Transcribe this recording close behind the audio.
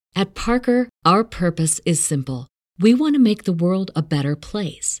At Parker, our purpose is simple. We want to make the world a better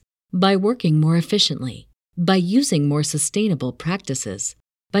place by working more efficiently, by using more sustainable practices,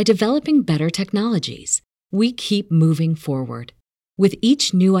 by developing better technologies. We keep moving forward. With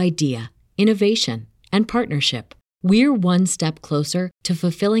each new idea, innovation, and partnership, we're one step closer to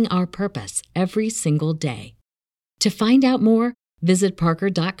fulfilling our purpose every single day. To find out more, visit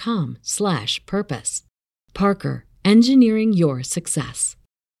parker.com/purpose. Parker, engineering your success.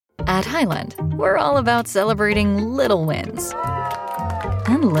 At Highland, we're all about celebrating little wins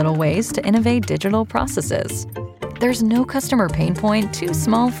and little ways to innovate digital processes. There's no customer pain point too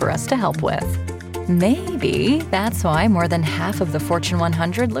small for us to help with. Maybe that's why more than half of the Fortune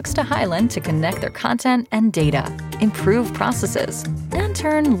 100 looks to Highland to connect their content and data, improve processes, and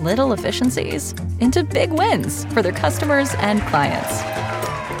turn little efficiencies into big wins for their customers and clients.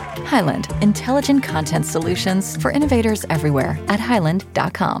 Highland, intelligent content solutions for innovators everywhere at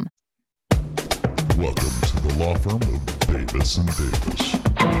highland.com. Welcome to the law firm of Davis & Davis.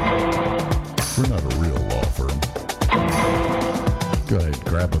 We're not a real law firm. Go ahead,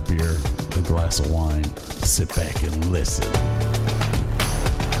 grab a beer, a glass of wine, sit back and listen.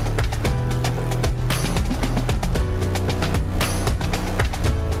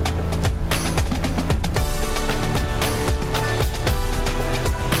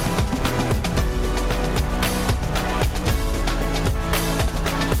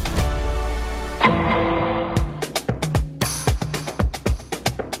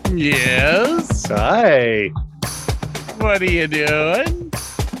 Yes. Hi. What are you doing?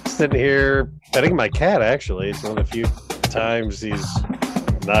 Sitting here petting my cat, actually. It's one of the few times he's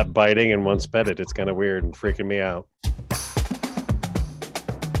not biting and once petted. It's kind of weird and freaking me out.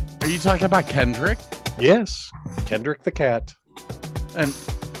 Are you talking about Kendrick? Yes. Kendrick the cat. And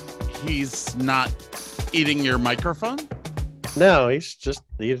he's not eating your microphone? No, he's just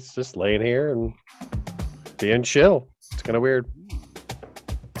laying here and being chill. It's kind of weird.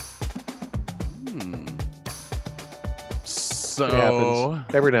 So it happens.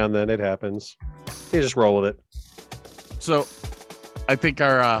 Every now and then it happens. You just roll with it. So I think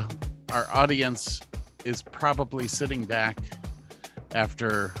our audience is probably sitting back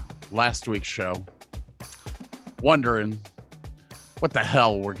after last week's show wondering what the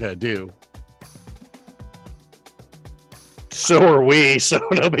hell we're gonna do. So are we, so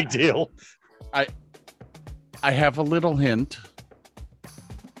no big deal. I have a little hint.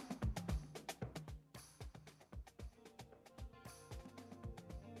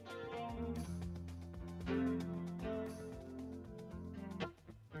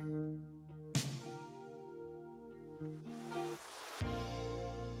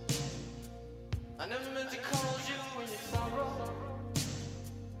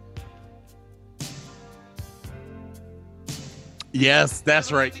 Yes,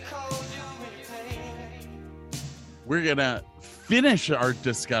 that's right. We're going to finish our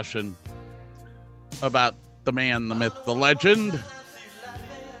discussion about the man, the myth, the legend.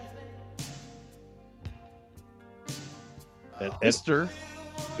 Mister,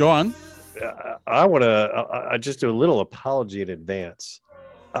 go on. I want to just do a little apology in advance.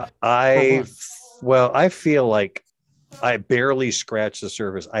 I feel like I barely scratched the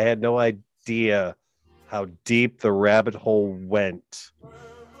surface. I had no idea how deep the rabbit hole went.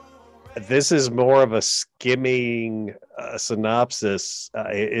 This is more of a skimming synopsis.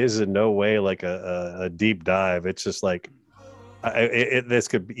 It is in no way like a deep dive. It's just like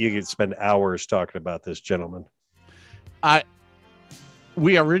you could spend hours talking about this gentleman.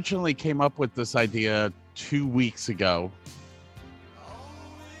 We originally came up with this idea 2 weeks ago.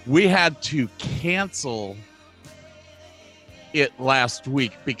 We had to cancel it last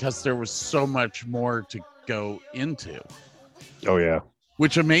week because there was so much more to go into. Oh yeah.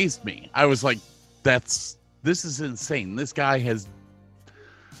 Which amazed me. I was like, this is insane. This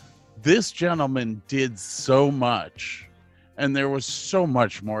gentleman did so much, and there was so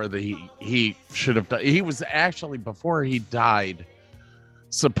much more that he should have done. He was actually, before he died,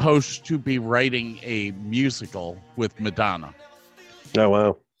 supposed to be writing a musical with Madonna. Oh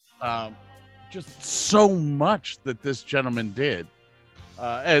wow. Just so much that this gentleman did,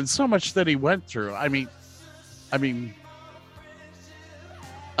 and so much that he went through. I mean,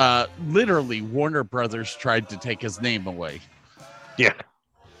 literally Warner Brothers tried to take his name away. Yeah.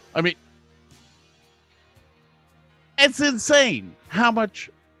 I mean, it's insane how much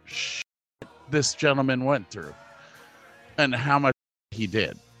shit this gentleman went through and how much he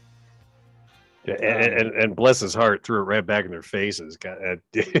did. Yeah, and bless his heart, threw it right back in their faces.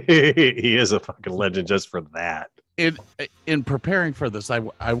 He is a fucking legend just for that. In preparing for this,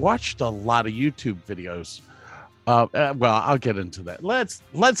 I watched a lot of YouTube videos Well, I'll get into that. Let's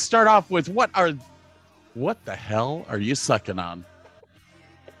start off with what the hell are you sucking on?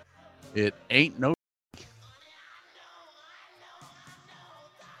 It ain't no.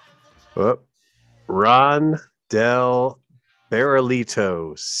 Ron Del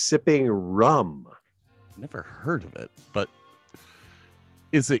Barrilito sipping rum. Never heard of it, but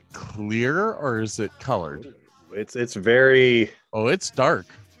is it clear or is it colored? It's very. Oh, it's dark.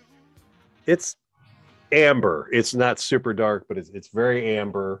 It's amber. It's not super dark, but it's very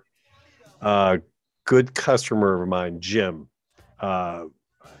amber. Good customer of mine, Jim.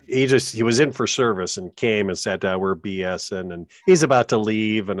 He was in for service and came and sat down. We're BSing, and he's about to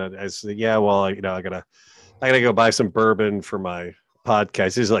leave. And I said, "Yeah, well, I gotta go buy some bourbon for my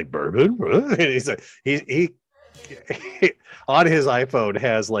podcast." He's like, "Bourbon?" And he's like, he on his iPhone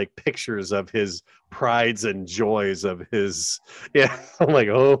has like pictures of his prides and joys of his. Yeah, I'm like,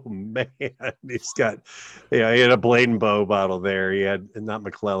 oh man, he's got. Yeah, he had a Blade and Bow bottle there. He had not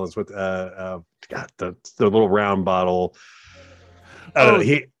McClellan's with the little round bottle.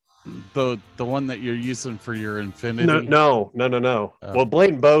 The one that you're using for your Infinity. No. Oh. Well,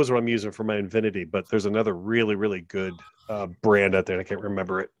 Blade and Bow is what I'm using for my Infinity, but there's another really, really good brand out there. I can't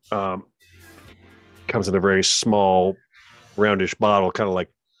remember it. Comes in a very small, roundish bottle, kind of like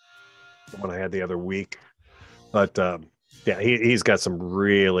the one I had the other week. But yeah, he's got some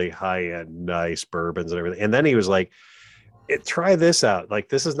really high-end, nice bourbons and everything. And then he was like, "Try this out. Like,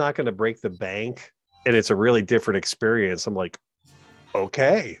 this is not going to break the bank, and it's a really different experience." I'm like,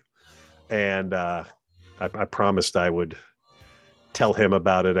 "Okay." And I promised I would tell him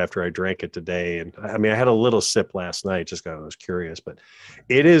about it after I drank it today. And I mean, I had a little sip last night, just because I was curious, but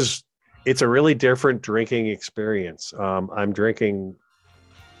it's a really different drinking experience. I'm drinking,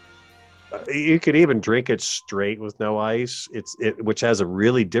 you could even drink it straight with no ice. Which has a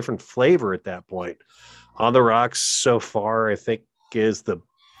really different flavor at that point. On the Rocks so far, I think is the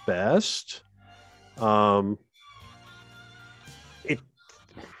best.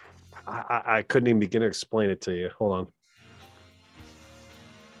 I couldn't even begin to explain it to you. Hold on.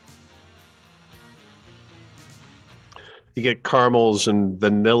 You get caramels and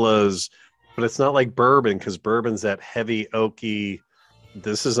vanillas, but it's not like bourbon, because bourbon's that heavy oaky.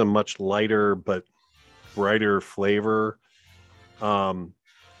 This is a much lighter but brighter flavor. I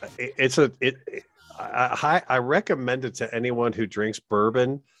recommend it to anyone who drinks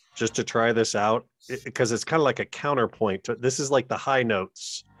bourbon just to try this out, because it's kind of like a counterpoint to, this is like the high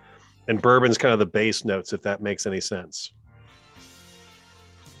notes. And bourbon's kind of the bass notes, if that makes any sense.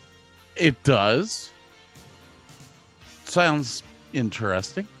 It does. Sounds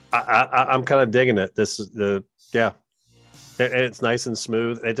interesting. I'm kind of digging it. This is and it's nice and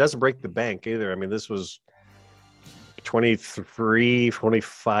smooth. It doesn't break the bank either. I mean, this was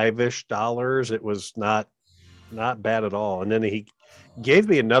 $25-ish. It was not bad at all. And then he gave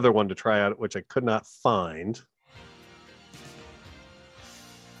me another one to try out, which I could not find.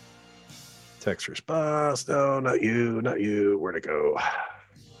 Text response. No, not you. Where'd it go?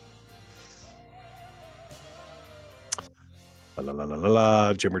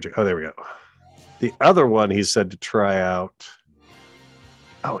 Jim. Oh, there we go. The other one he said to try out.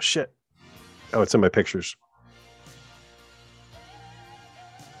 Oh, shit. Oh, it's in my pictures.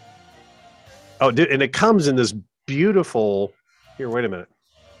 Oh, dude, and it comes in this beautiful. Here, wait a minute.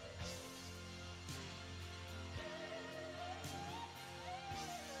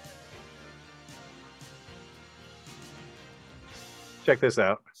 Check this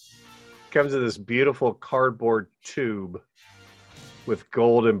out. Comes in this beautiful cardboard tube with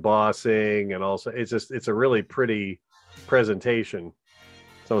gold embossing, and also it's a really pretty presentation.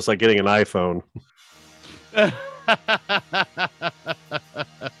 It's almost like getting an iPhone. And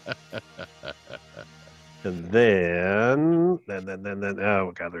then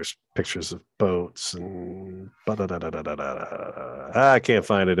oh god, there's pictures of boats and I can't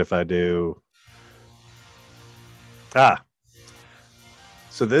find it if I do.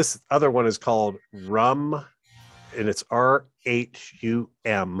 So this other one is called Rum, and it's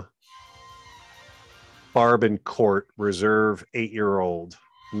RHUM. Barb Court Reserve 8-year-old.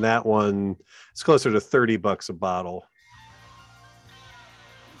 And that one is closer to $30 a bottle.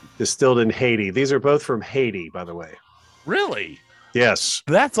 Distilled in Haiti. These are both from Haiti, by the way. Really? Yes.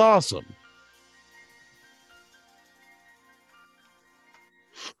 That's awesome.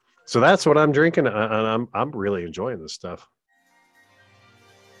 So that's what I'm drinking, and I'm really enjoying this stuff.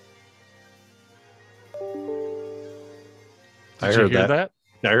 Did you hear that?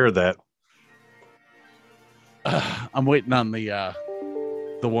 I heard that. I'm waiting on the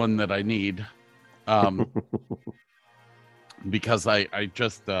one that I need, because I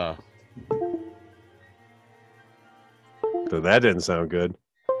just So that didn't sound good.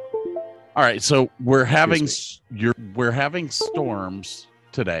 All right, so we're having Excuse we're having storms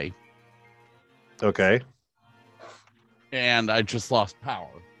today, Okay. and I just lost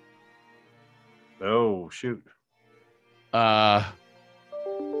power. Oh, shoot. But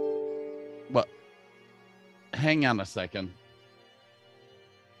hang on a second.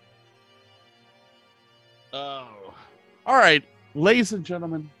 Oh, all right, ladies and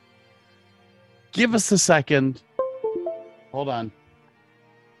gentlemen, give us a second. Hold on.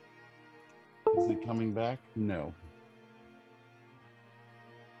 Is it coming back? No.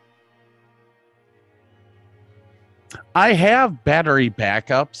 I have battery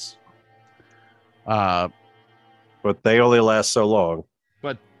backups. But they only last so long.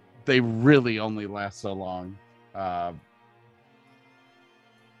 But they really only last so long.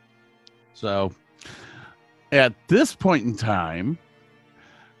 So at this point in time,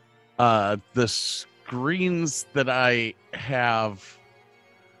 the screens that I have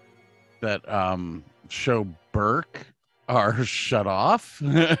that show Burke are shut off.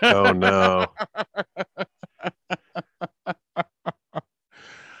 Oh, no.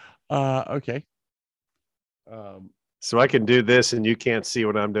 Okay. So I can do this and you can't see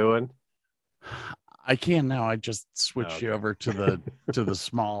what I'm doing? I can now. I just switched Okay. you over to the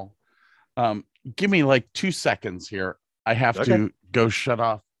small. Give me like 2 seconds here. I have Okay. to go shut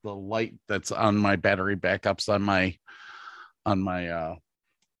off the light that's on my battery backups on my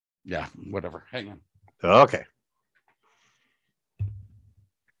yeah, whatever. Hang on. Okay.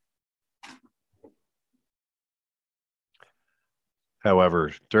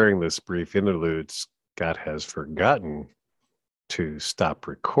 However, during this brief interlude, Scott has forgotten to stop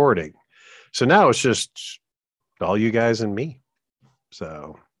recording. So now it's just all you guys and me.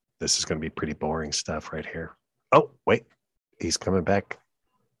 So this is going to be pretty boring stuff right here. Oh, wait. He's coming back.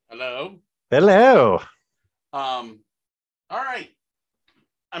 Hello. Hello. All right.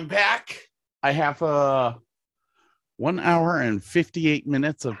 I'm back. I have 1 hour and 58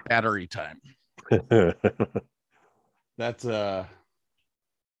 minutes of battery time. That's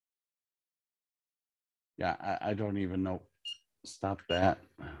yeah, I don't even know. Stop that.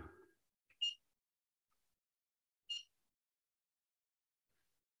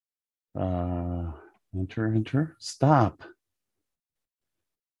 Enter. Stop.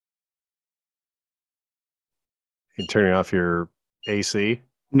 You turning off your AC?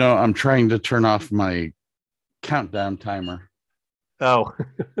 No, I'm trying to turn off my countdown timer. Oh.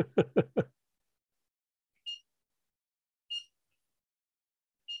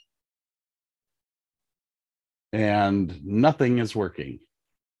 And nothing is working.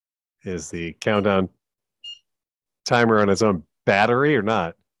 Is the countdown timer on its own battery or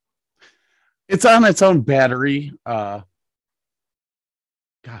not? It's on its own battery. Gosh,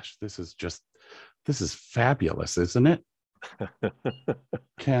 this is fabulous, isn't it?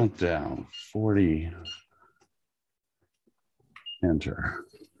 Countdown 40. Enter.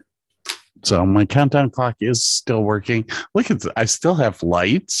 So my countdown clock is still working. Look at I still have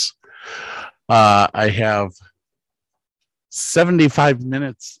lights. I have 75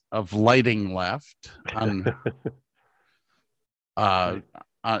 minutes of lighting left on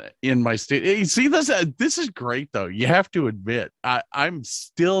in my state. You see this? This is great, though. You have to admit, I'm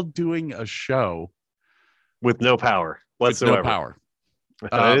still doing a show with no power whatsoever. With no power.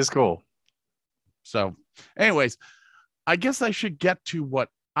 That is cool. So, anyways, I guess I should get to what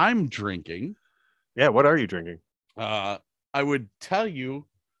I'm drinking. Yeah, what are you drinking? I would tell you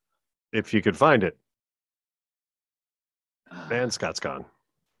if you could find it. And Scott's gone.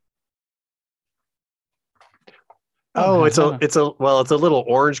 Oh, it's a little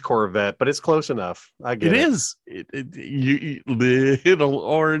orange Corvette, but it's close enough. I get it. It is. You little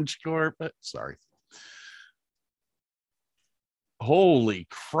orange Corvette. Sorry. Holy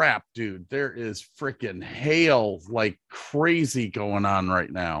crap, dude. There is freaking hail like crazy going on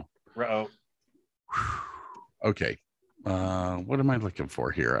right now. Uh-oh. Okay. What am I looking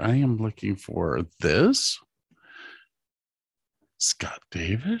for here? I am looking for this. Scott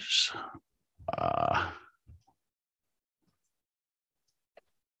Davis. Let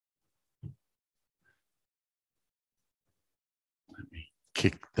me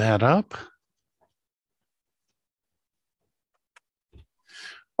kick that up.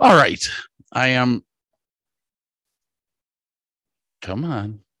 All right. I am. Come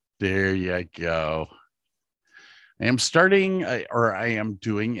on. There you go. I am starting, or I am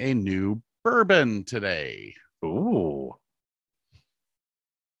doing a new bourbon today. Ooh.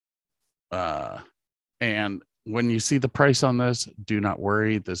 And when you see the price on this, do not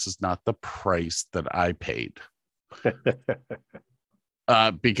worry. This is not the price that I paid.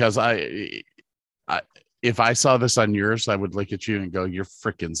 Because if I saw this on yours, I would look at you and go, "You're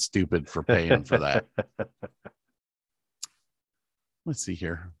freaking stupid for paying for that." Let's see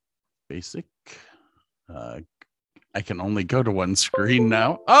here. Basic. I can only go to one screen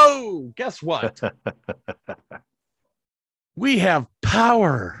now. Oh, guess what? We have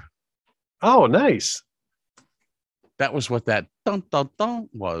power. Oh, nice. That was what that dun dun dun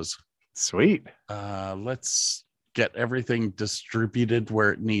was. Sweet. Let's get everything distributed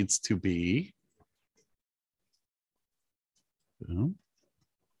where it needs to be.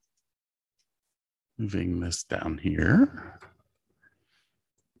 Moving this down here.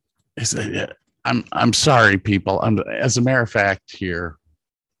 I'm sorry, people. As a matter of fact, here.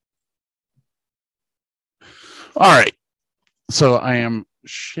 All right. So I am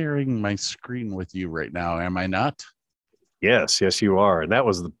sharing my screen with you right now. Am I not? Yes, you are. And that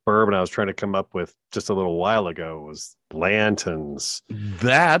was the bourbon I was trying to come up with just a little while ago, was Blanton's.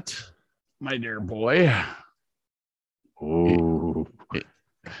 That, my dear boy. Ooh.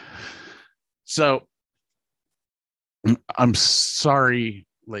 So I'm sorry,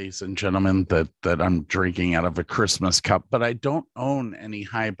 ladies and gentlemen, that I'm drinking out of a Christmas cup, but I don't own any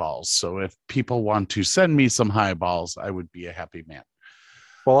highballs. So if people want to send me some highballs, I would be a happy man.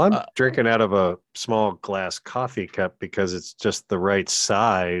 Well, I'm drinking out of a small glass coffee cup because it's just the right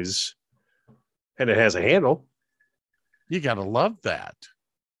size and it has a handle. You got to love that.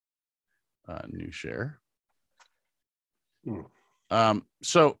 New share.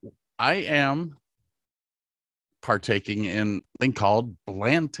 So I am partaking in a thing called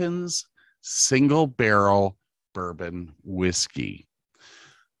Blanton's Single Barrel Bourbon Whiskey.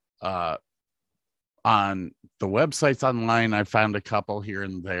 On the websites online, I found a couple here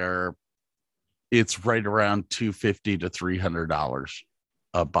and there. It's right around $250 to $300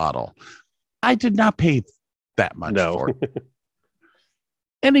 a bottle. I did not pay that much for it.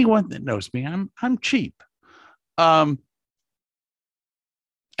 Anyone that knows me, I'm cheap.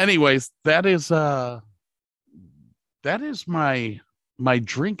 Anyways, that is my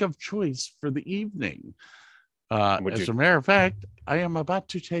drink of choice for the evening. As a matter of fact, I am about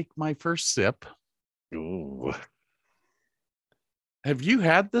to take my first sip. Ooh. Have you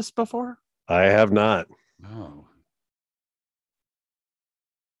had this before? I have not. No.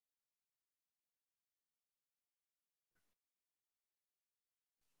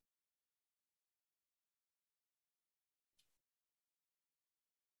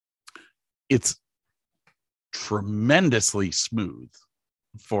 It's tremendously smooth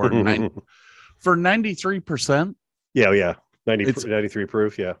for 93%. Yeah. 93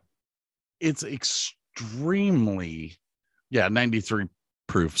 proof. Yeah. It's extremely, 93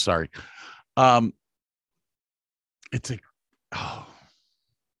 proof. Sorry. It's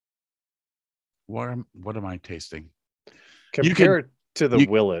what am I tasting? Compared to the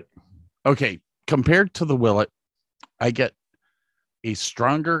Willet. Okay. Compared to the Willet, I get a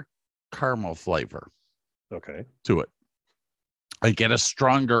stronger caramel flavor. Okay. To it. I get a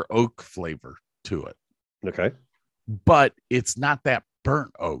stronger oak flavor to it. Okay. But it's not that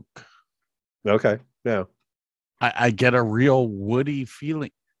burnt oak. Okay. Yeah. I get a real woody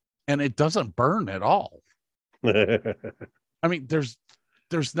feeling, and it doesn't burn at all. I mean, there's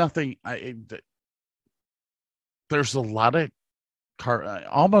nothing. There's a lot of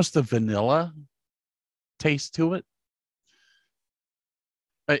almost a vanilla taste to it.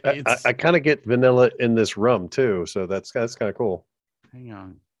 I kind of get vanilla in this rum too, so that's kind of cool. Hang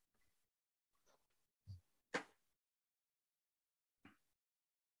on.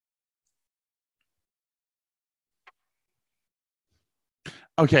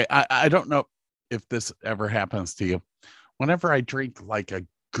 Okay, I don't know if this ever happens to you. Whenever I drink like a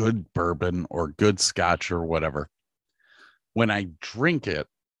good bourbon or good scotch or whatever, when I drink it,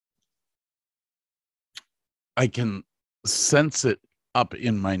 I can sense it up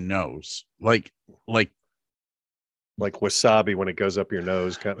in my nose, like wasabi when it goes up your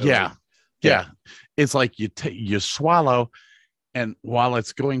nose, kind of. Yeah. It's like you swallow, and while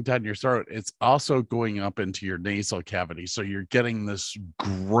it's going down your throat, it's also going up into your nasal cavity. So you're getting this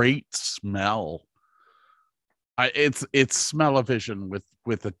great smell. It's smell-o-vision with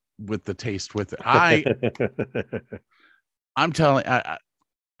the taste with it. I'm telling,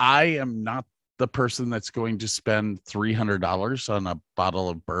 I am not the person that's going to spend $300 on a bottle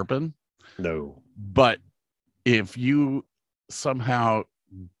of bourbon. No. But if you somehow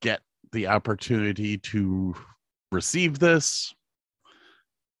get the opportunity to receive this,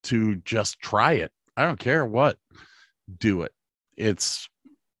 to just try it, I don't care what, do it. It's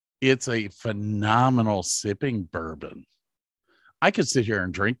a phenomenal sipping bourbon. I could sit here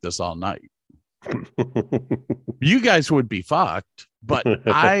and drink this all night. You guys would be fucked, but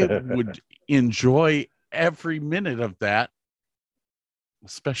I would enjoy every minute of that,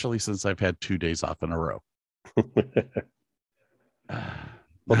 especially since I've had 2 days off in a row.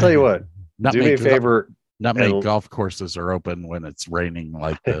 I'll tell you what. Not Do me a favor. Not many golf courses are open when it's raining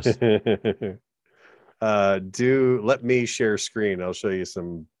like this. Let me share screen. I'll show you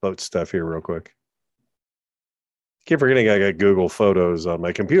some boat stuff here real quick. Keep forgetting I got Google Photos on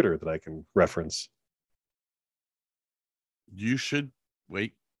my computer that I can reference. You should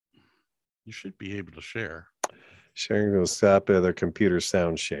wait. You should be able to share. Sharing will stop other computer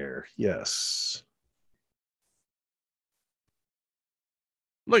sound share. Yes.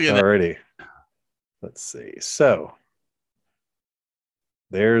 Look at Alrighty. Let's see. So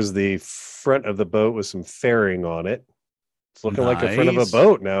there's the front of the boat with some fairing on it. It's looking like the front of a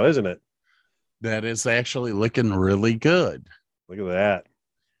boat now, isn't it? That is actually looking really good. Look at that.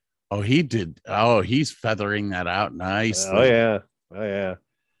 Oh, he did. Oh, he's feathering that out nicely. Oh, yeah. Oh, yeah.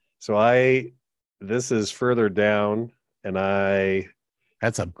 So this is further down, and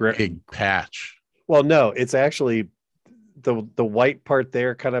that's a big patch. Well, no, it's actually the white part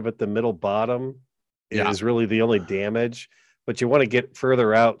there, kind of at the middle bottom, is really the only damage. But you want to get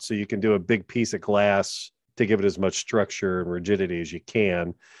further out so you can do a big piece of glass to give it as much structure and rigidity as you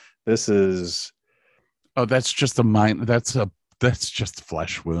can. This is. Oh, that's just a mine. That's just a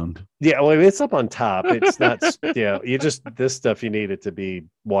flesh wound. Yeah, well, it's up on top. It's not. This stuff, you need it to be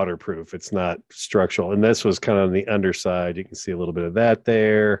waterproof. It's not structural. And this was kind of on the underside. You can see a little bit of that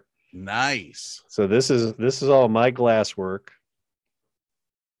there. Nice. So this is all my glass work.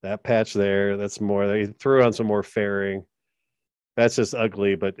 That patch there, that's more. They threw on some more fairing. That's just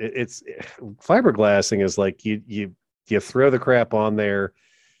ugly, but it's fiberglassing is like you throw the crap on there,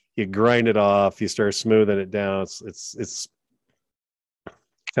 you grind it off, you start smoothing it down. It's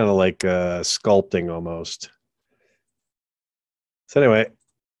kind of like sculpting almost. So anyway,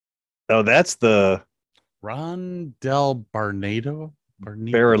 that's the Ron Del Barnado.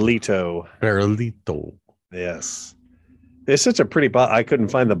 Barrilito. Yes. It's such a pretty bottle. I couldn't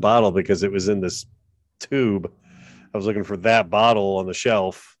find the bottle because it was in this tube. I was looking for that bottle on the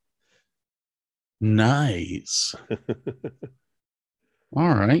shelf. Nice. All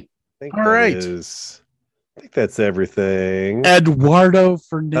right. All right. I think that's everything. Eduardo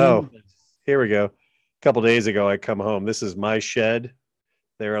Fernandez. Oh, here we go. A couple days ago, I come home. This is my shed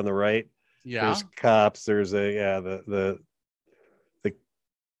there on the right. Yeah. There's cops. There's the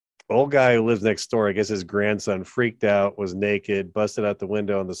old guy who lives next door. I guess his grandson freaked out, was naked, busted out the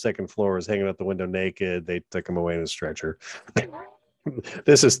window on the second floor, was hanging out the window naked. They took him away in a stretcher.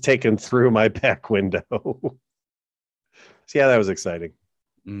 This is taken through my back window. So yeah, that was exciting.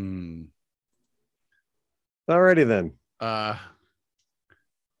 Mm. Alrighty then. All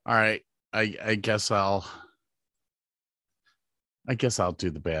right. I guess I'll do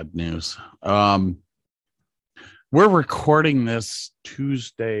the bad news. We're recording this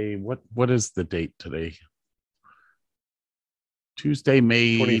Tuesday. What is the date today? Tuesday,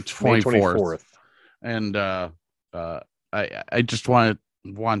 May 24th. And I just want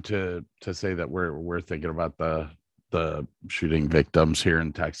to say that we're thinking about the shooting victims here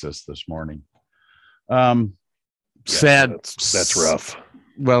in Texas this morning. Sad. That's rough.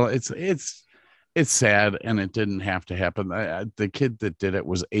 Well, it's sad, and it didn't have to happen. The kid that did it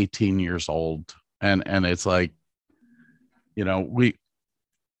was 18 years old, and it's like,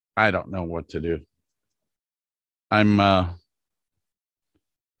 I don't know what to do. I'm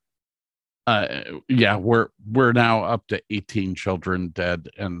we're now up to 18 children dead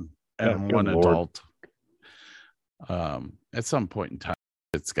and one adult. At some point in time,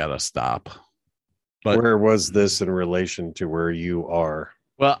 it's got to stop. But where was this in relation to where you are?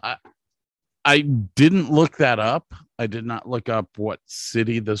 Well, I didn't look that up. I did not look up what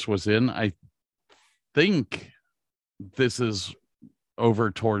city this was in. I think this is over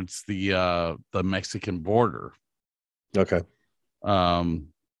towards the Mexican border. Okay.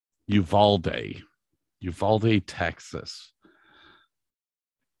 Uvalde, Texas.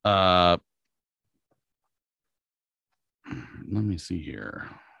 Let me see here.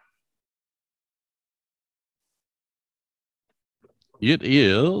 It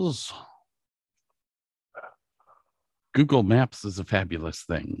is. Google Maps is a fabulous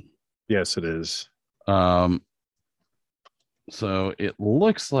thing. Yes, it is. So it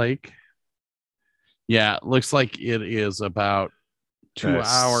looks like it is about 2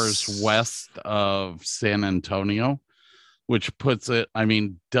 hours west of San Antonio, which puts it,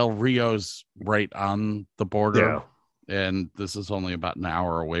 Del Rio's right on the border. Yeah. And this is only about an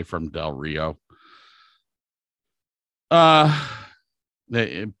hour away from Del Rio.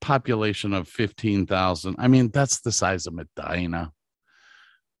 The population of 15,000. That's the size of Medina.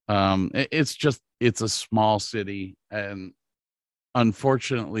 It's just it's a small city, and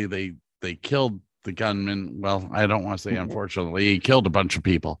unfortunately they killed the gunman. Well, I don't want to say unfortunately, he killed a bunch of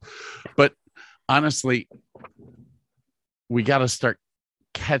people, but honestly, we got to start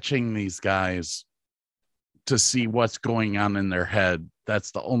catching these guys to see what's going on in their head.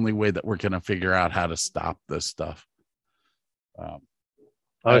 That's the only way that we're going to figure out how to stop this stuff.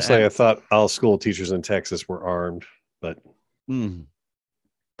 Honestly, I thought all school teachers in Texas were armed, but you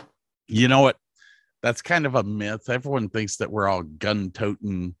know what? That's kind of a myth. Everyone thinks that we're all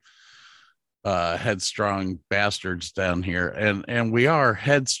gun-toting, headstrong bastards down here, and we are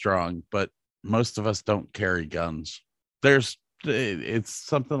headstrong, but most of us don't carry guns. It's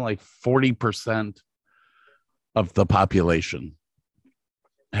something like 40% of the population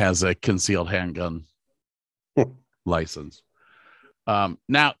has a concealed handgun license.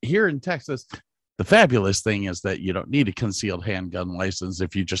 Now, here in Texas, the fabulous thing is that you don't need a concealed handgun license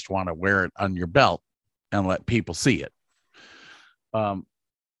if you just want to wear it on your belt and let people see it,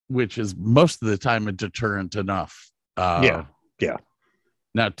 which is most of the time a deterrent enough. Yeah.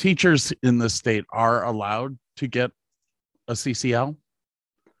 Now, teachers in the state are allowed to get a CCL.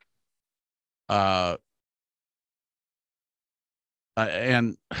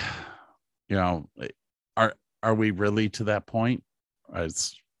 And you know, are we really to that point?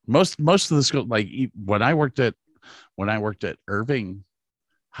 It's most of the school, like when I worked at Irving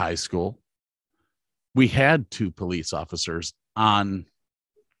High School, we had 2 police officers on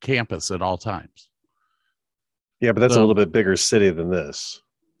campus at all times. Yeah, but that's a little bit bigger city than this.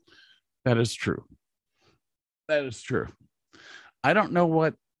 That is true. I don't know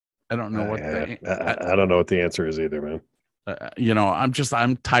what I don't know what the answer is either, man.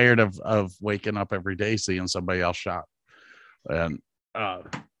 I'm tired of waking up every day seeing somebody else shot. And I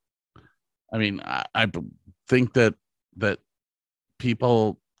think that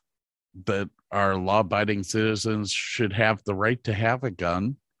people that are law-abiding citizens should have the right to have a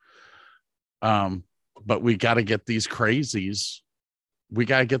gun. But we got to get these crazies. We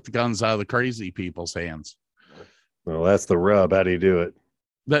got to get the guns out of the crazy people's hands. Well, that's the rub. How do you do it?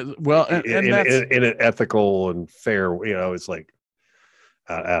 In an ethical and fair, it's like,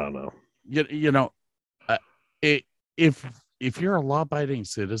 I don't know. If you're a law-abiding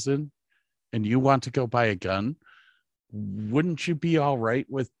citizen and you want to go buy a gun, wouldn't you be all right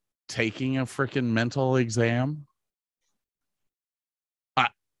with taking a freaking mental exam?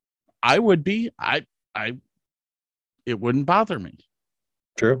 I would be. It wouldn't bother me.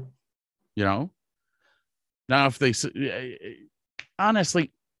 True. Now if they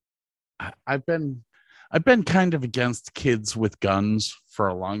honestly, I've been kind of against kids with guns for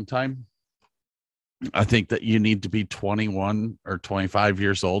a long time. I think that you need to be 21 or 25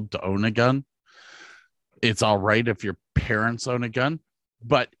 years old to own a gun. It's all right if your parents own a gun,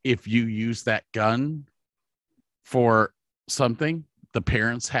 but if you use that gun for something, the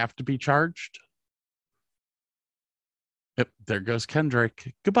parents have to be charged. Yep, there goes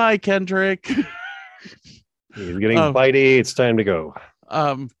Kendrick. Goodbye, Kendrick. He's getting bitey. It's time to go.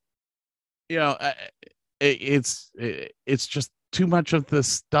 It's just too much of this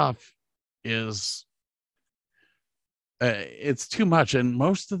stuff is. It's too much, and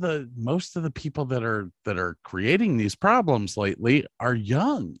most of the people that are creating these problems lately are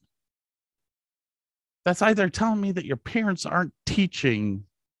young. That's either telling me that your parents aren't teaching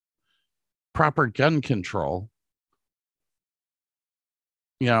proper gun control.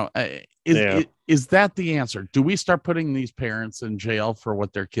 Is that the answer? Do we start putting these parents in jail for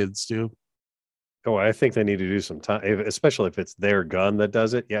what their kids do? Oh, I think they need to do some time, especially if it's their gun that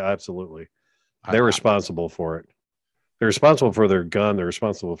does it. Yeah, absolutely. They're responsible for it. They're responsible for their gun. They're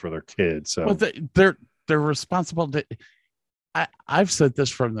responsible for their kids. So they're responsible to. I've said this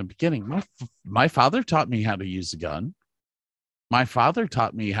from the beginning. My father taught me how to use a gun. My father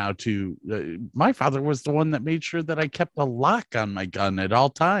taught me how to. My father was the one that made sure that I kept a lock on my gun at all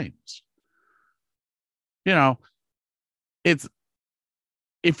times. It's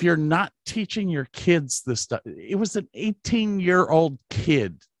if you're not teaching your kids this stuff. It was an 18-year-old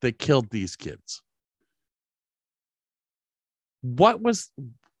kid that killed these kids. What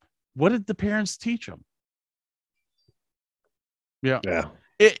did the parents teach him? Yeah.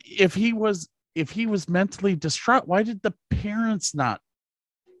 If he was mentally distraught, why did the parents not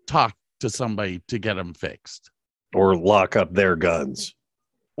talk to somebody to get him fixed? Or lock up their guns?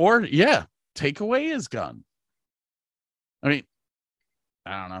 Or take away his gun. I mean,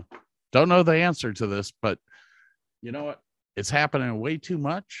 I don't know. Don't know the answer to this, but you know what? It's happening way too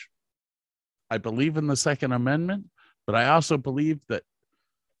much. I believe in the Second Amendment. But I also believe that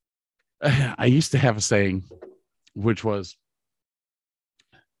I used to have a saying, which was,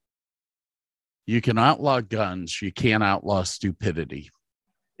 You can outlaw guns. You can't outlaw stupidity.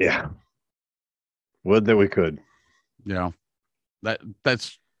 Yeah. Would that we could. You know,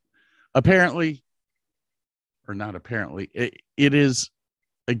 that's apparently, or not apparently, it is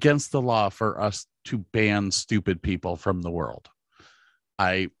against the law for us to ban stupid people from the world.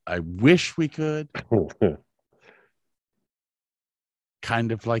 I wish we could.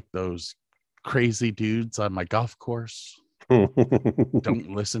 Kind of like those crazy dudes on my golf course.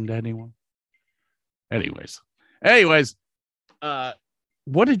 Don't listen to anyone. Anyways,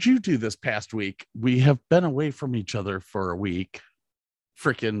 what did you do this past week? We have been away from each other for a week.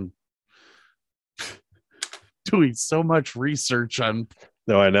 Freaking doing so much research on.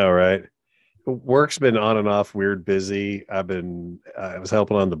 No, I know, right? Work's been on and off, weird, busy. I was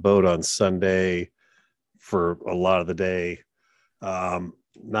helping on the boat on Sunday for a lot of the day.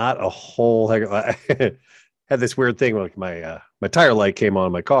 Not a whole heck. I had this weird thing like my tire light came on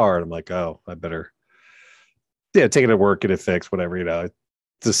in my car, and I'm like, oh, I better, take it to work, get it fixed, whatever.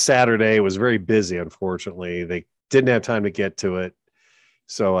 It's a Saturday. It was very busy. Unfortunately, they didn't have time to get to it,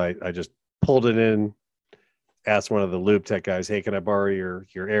 so I just pulled it in. Asked one of the lube tech guys, hey, can I borrow your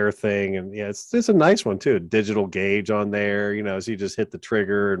air thing? And yeah, it's a nice one too. Digital gauge on there, so you just hit the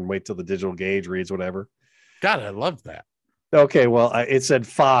trigger and wait till the digital gauge reads whatever. God, I love that. Okay, well, it said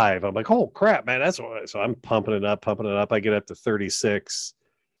 5. I'm like, oh crap, man, that's what. So I'm pumping it up. I get up to 36.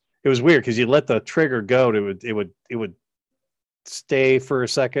 It was weird because you let the trigger go, it would stay for a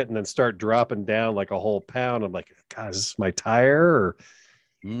second and then start dropping down like a whole pound. I'm like, God, is this my tire? Or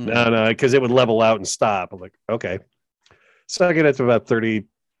no, because it would level out and stop. I'm like, okay. So I get it to about 30,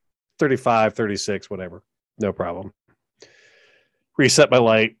 35, 36, whatever. No problem. Reset my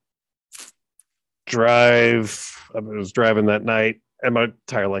light. Drive. I was driving that night and my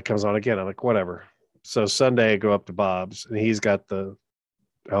tire light comes on again. I'm like, whatever. So Sunday I go up to Bob's and he's got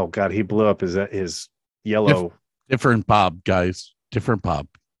oh God, he blew up his yellow. Different Bob, guys. Different Bob.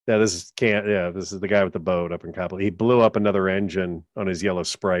 Yeah, this is the guy with the boat up in Copley. He blew up another engine on his yellow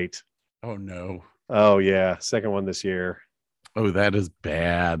Sprite. Oh no. Oh yeah, second one this year. Oh, that is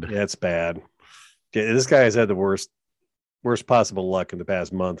bad. Yeah, it's bad. Yeah, this guy has had the worst possible luck in the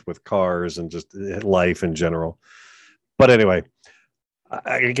past month with cars and just life in general. But anyway,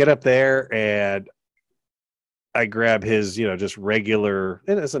 I get up there and I grab his, just regular,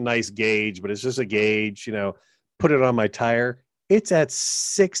 and it's a nice gauge, but it's just a gauge, put it on my tire. It's at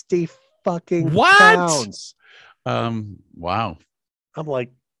 60 fucking pounds. Wow. I'm like,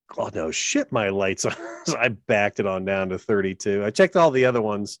 oh no shit, my lights on. So I backed it on down to 32. I checked all the other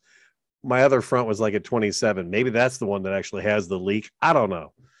ones. My other front was like at 27. Maybe that's the one that actually has the leak. I don't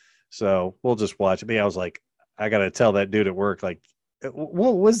know. So we'll just watch it. I was like, I got to tell that dude at work, like,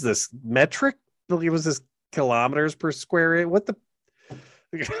 what was this metric? It was this kilometers per square inch. What the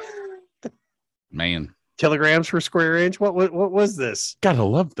man? Kilograms per square inch. What was this? Gotta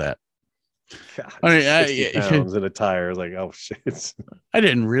love that. God, I mean, 60 pounds in a tire. Like, oh shit. I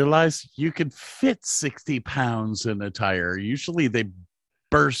didn't realize you could fit 60 pounds in a tire. Usually they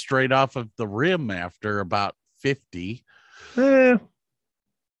burst right off of the rim after about 50. That's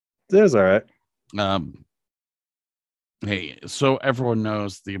all right. Hey, so everyone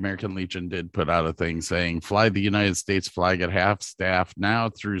knows the American Legion did put out a thing saying fly the United States flag at half staff now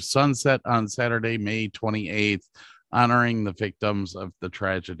through sunset on Saturday, May 28th, honoring the victims of the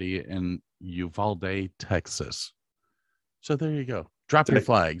tragedy in Uvalde, Texas. So there you go. Drop your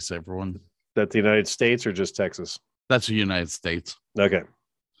flags, everyone. That the United States or just Texas? That's the United States. Okay.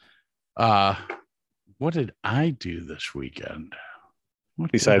 What did I do this weekend?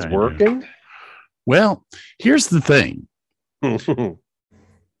 Besides working? Well, here's the thing.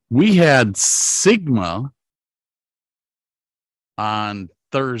 We had Sigma on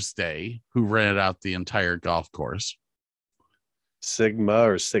Thursday who rented out the entire golf course. Sigma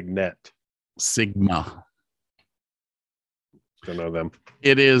or Signet? Sigma. Don't know them.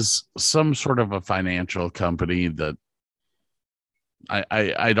 It is some sort of a financial company that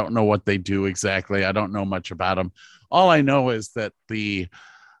I don't know what they do exactly. I don't know much about them. All I know is that the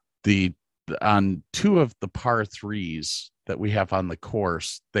on 2 of the par 3s that we have on the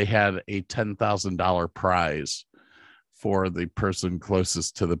course, they had a $10,000 prize for the person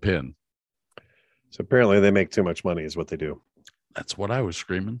closest to the pin. So apparently they make too much money is what they do. That's what I was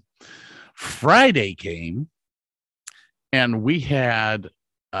screaming. Friday came and we had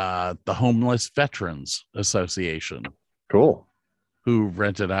the Homeless Veterans Association. Cool. Who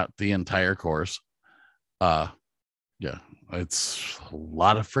rented out the entire course. Yeah, it's a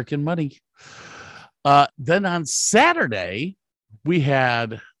lot of freaking money. Then on Saturday, we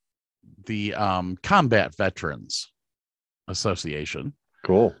had the Combat Veterans Association.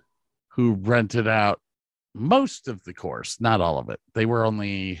 Cool. who rented out most of the course, not all of it. They were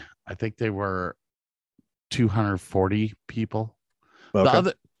I think they were 240 people.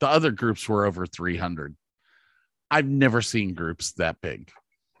 Okay. The other groups were over 300. I've never seen groups that big.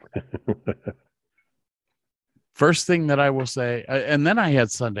 First thing that I will say, and then I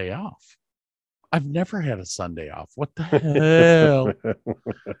had Sunday off. I've never had a Sunday off. What the hell?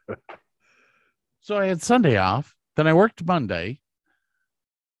 So I had Sunday off. Then I worked Monday.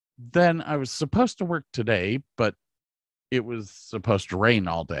 Then I was supposed to work today, but it was supposed to rain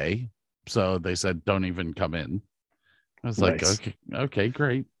all day. So they said, don't even come in. I was like, Nice. okay,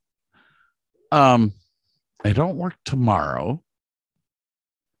 great. I don't work tomorrow.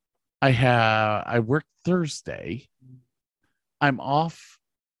 I work Thursday. I'm off.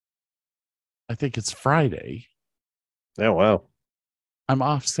 I think it's Friday. Oh, wow. I'm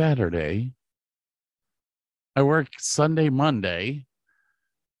off Saturday. I work Sunday, Monday.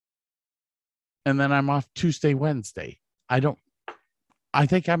 And then I'm off Tuesday, Wednesday. I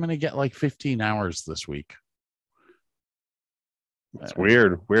think I'm going to get like 15 hours this week. It's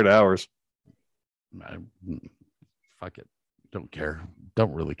weird. Weird hours. Fuck it. Don't care.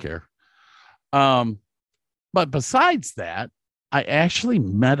 Don't really care. But besides that, I actually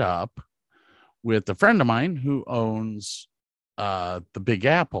met up with a friend of mine who owns the Big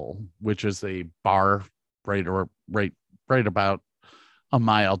Apple, which is a bar right about a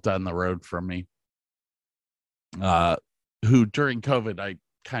mile down the road from me. Who during COVID I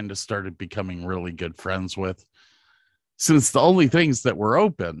kind of started becoming really good friends with, since the only things that were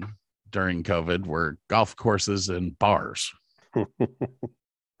open during COVID were golf courses and bars.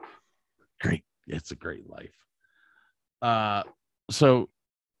 Great. It's a great life. So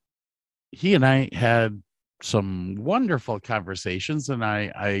he and I had some wonderful conversations, and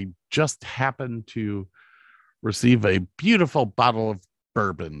I just happened to receive a beautiful bottle of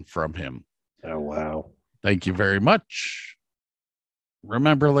bourbon from him. Oh, wow. Thank you very much.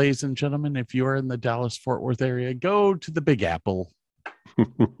 Remember, ladies and gentlemen, if you are in the Dallas-Fort Worth area, go to the Big Apple.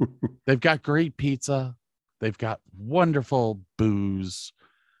 They've got great pizza. They've got wonderful booze.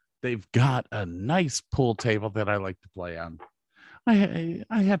 They've got a nice pool table that I like to play on. I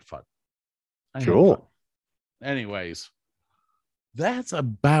had fun. Cool. Anyways, that's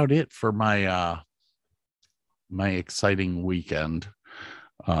about it for my my exciting weekend.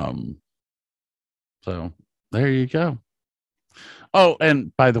 So there you go. Oh,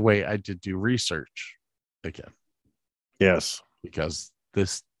 and by the way, I did do research again. Yes. Because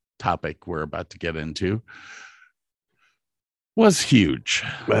this topic we're about to get into was huge.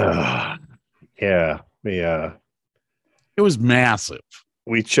 Yeah. Yeah. It was massive.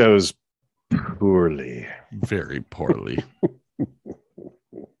 We chose poorly. Very poorly.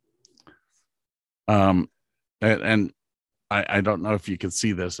 And I don't know if you can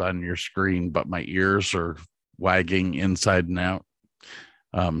see this on your screen, but my ears are wagging inside and out.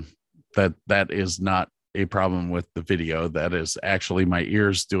 That is not a problem with the video. That is actually my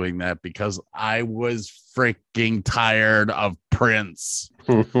ears doing that because I was freaking tired of Prince.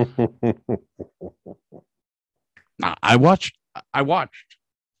 I watched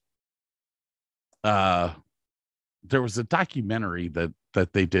there was a documentary that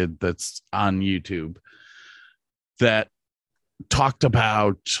they did that's on YouTube that talked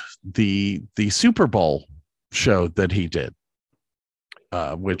about the Super Bowl show that he did,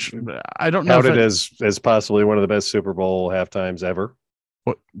 which I don't know. Touted as possibly one of the best Super Bowl halftimes ever.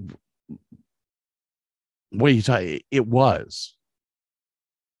 What you tell you, it was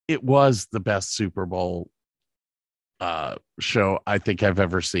the best Super Bowl show I think I've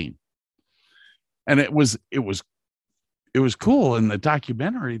ever seen, and it was cool. In the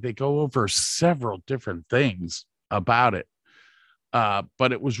documentary, they go over several different things about it.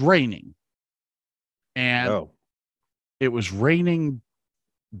 But it was raining, and it was raining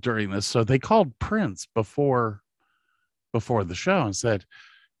during this. So they called Prince before the show and said,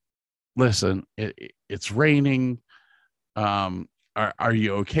 listen, it's raining. Are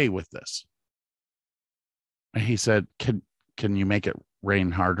you okay with this? And he said, can you make it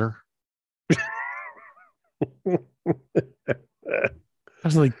rain harder? I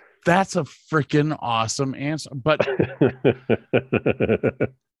was like, that's a freaking awesome answer. But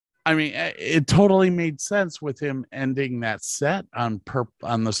I mean, it totally made sense with him ending that set on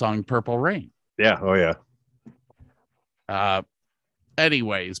the song Purple Rain. Yeah. Oh, yeah.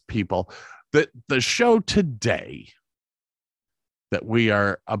 Anyways, people, the show today that we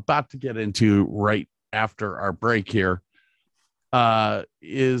are about to get into right after our break here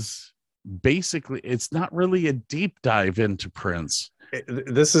is basically, it's not really a deep dive into Prince.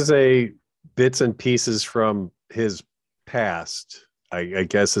 This is a bits and pieces from his past. I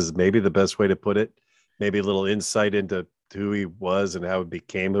guess is maybe the best way to put it. Maybe a little insight into who he was and how he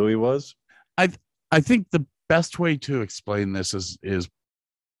became who he was. I think the best way to explain this is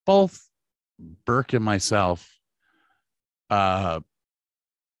both Burke and myself have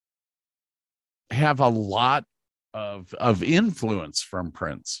a lot of influence from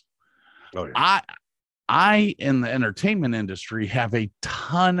Prince. Oh, yeah. I in the entertainment industry have a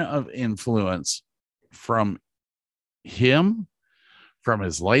ton of influence from him, from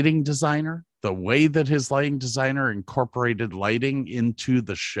his lighting designer, the way that his lighting designer incorporated lighting into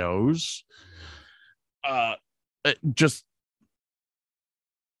the shows. Just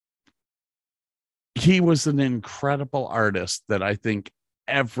he was an incredible artist that I think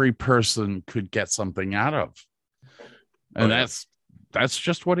every person could get something out of. And that's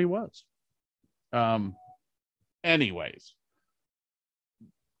just what he was. Anyways,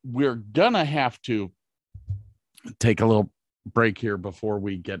 we're gonna have to take a little break here before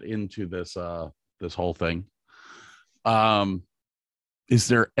we get into this this whole thing. Is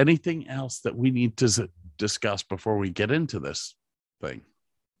there anything else that we need to discuss before we get into this thing?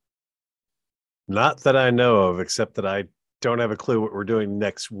 Not that I know of, except that I don't have a clue what we're doing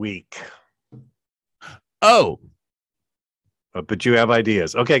next week. Oh, but you have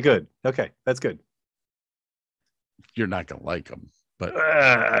ideas. Okay, good. Okay, that's good. You're not gonna like them, but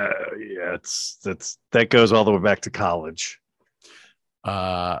yeah, that goes all the way back to college.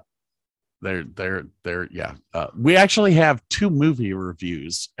 They're yeah. We actually have 2 movie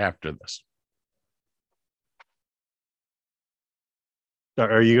reviews after this.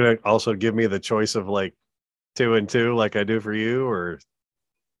 Are you gonna also give me the choice of like 2 and 2 like I do for you, or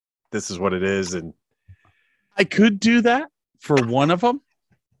this is what it is? And I could do that for one of them.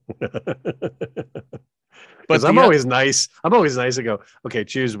 But I'm always nice. I'm always nice to go, okay,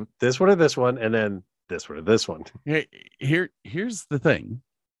 choose this one or this one, and then this one or this one. Here's the thing.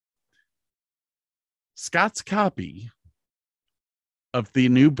 Scott's copy of the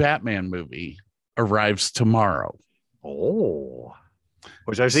new Batman movie arrives tomorrow. Oh,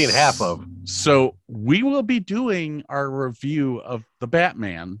 which I've seen half of. So we will be doing our review of the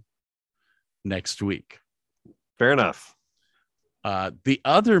Batman next week. Fair enough. The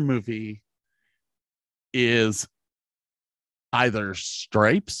other movie is either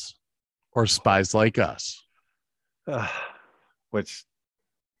Stripes or Spies Like Us. Which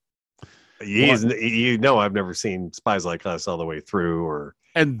I've never seen Spies Like Us all the way through,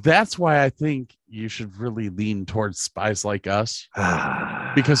 and that's why I think you should really lean towards Spies Like Us,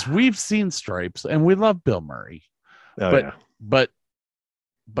 because we've seen Stripes and we love Bill Murray. But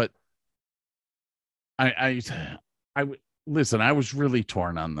I listen, I was really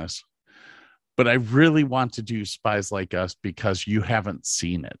torn on this, but I really want to do Spies Like Us because you haven't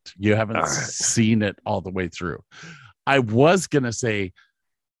seen it. You haven't seen it all the way through. I was going to say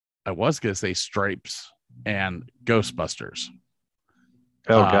Stripes and Ghostbusters.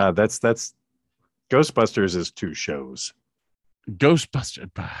 Oh God, that's Ghostbusters is 2 shows. Ghostbusters,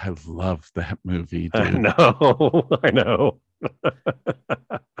 I love that movie, dude. I know.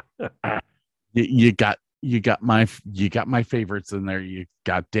 You got my favorites in there. You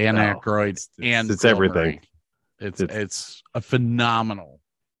got Dan Aykroyd, and it's everything. Murray. It's a phenomenal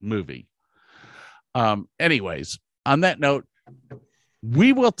movie. Anyways, on that note,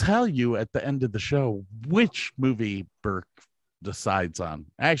 we will tell you at the end of the show which movie Burke decides on.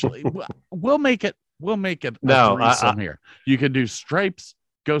 Actually, we'll make it a threesome here. You can do Stripes,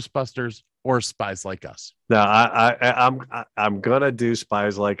 Ghostbusters, or Spies Like Us. No, I'm gonna do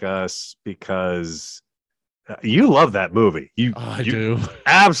Spies Like Us because you love that movie. You do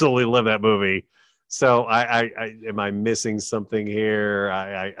absolutely love that movie. So am I missing something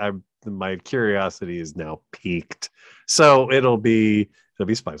here? My curiosity is now piqued. So it'll be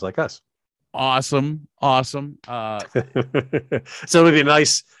Spies Like Us. Awesome. So it'll be a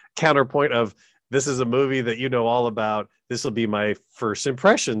nice counterpoint of, this is a movie that you know all about. This will be my first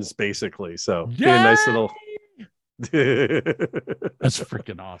impressions, basically. So be a nice little. That's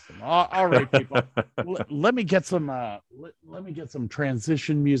freaking awesome. All right, people. Let me get some. Let me get some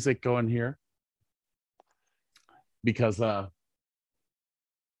transition music going here, because I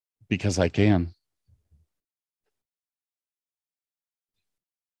can.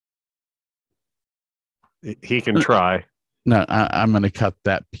 He can try. No, I'm going to cut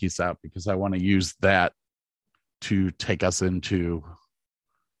that piece out because I want to use that to take us into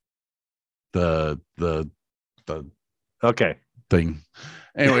the okay thing.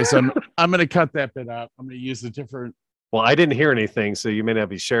 Anyways, I'm going to cut that bit out. I'm going to use a different. Well, I didn't hear anything, so you may not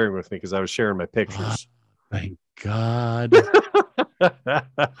be sharing with me because I was sharing my pictures. Thank God.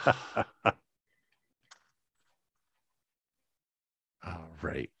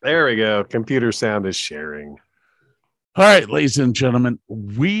 Right. There we go. Computer sound is sharing. All right, ladies and gentlemen,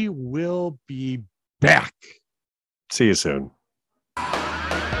 we will be back. See you soon.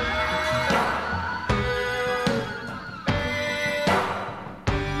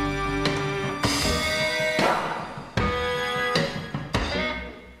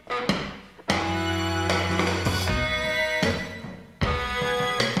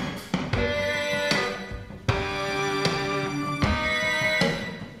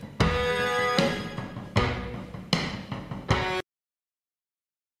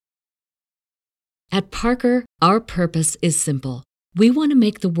 At Parker, our purpose is simple. We want to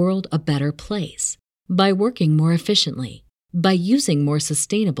make the world a better place by working more efficiently, by using more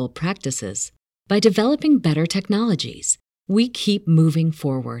sustainable practices, by developing better technologies. We keep moving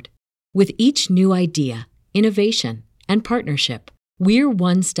forward. With each new idea, innovation, and partnership, we're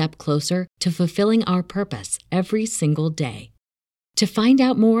one step closer to fulfilling our purpose every single day. To find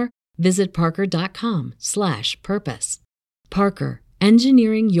out more, visit parker.com/purpose. Parker,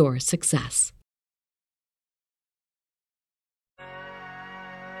 engineering your success.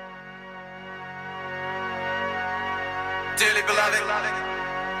 Dearly beloved,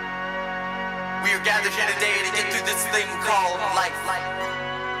 we are gathered here today to get through this thing called life.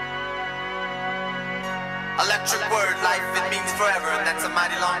 Electric word, life, it means forever, and that's a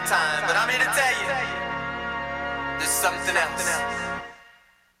mighty long time. But I'm here to tell you, there's something else.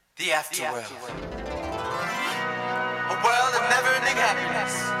 The afterworld. A world of never-ending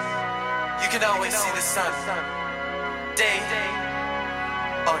happiness. You can always see the sun, day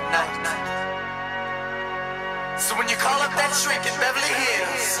or night. So when you call up that shrink in Beverly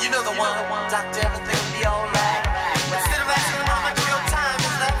Hills, you know the one. Doctor, everything will be alright. Instead of asking how much of your time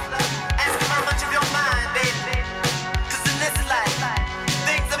is left, ask him how much of your mind, baby. Cause in this life,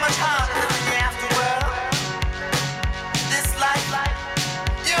 things are much harder than in the afterworld. This life,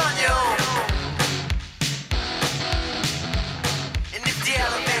 you're on your own. And if the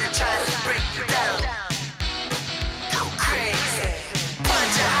elevator tries to break you down, go crazy,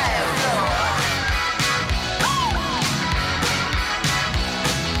 punch a higher floor.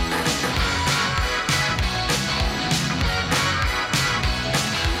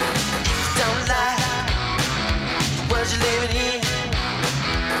 You're living here.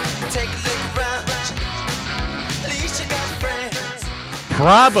 Take a look around. At least you got friends.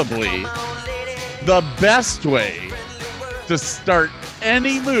 Probably the best way to start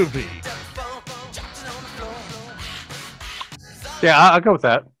any movie. Yeah, I'll go with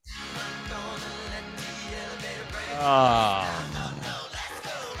that.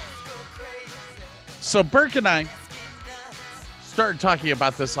 So Burke and I started talking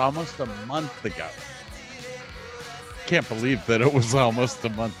about this almost a month ago. Can't believe that it was almost a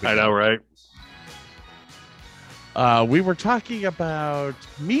month ago. I know, right? We were talking about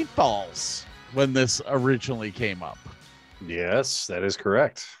Meatballs when this originally came up. Yes, that is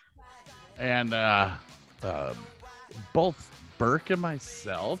correct. And both Burke and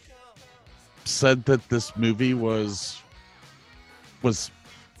myself said that this movie was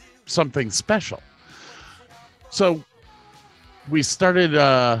something special. So we started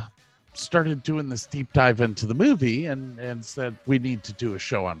doing this deep dive into the movie and said we need to do a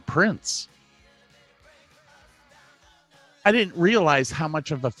show on Prince. I didn't realize how much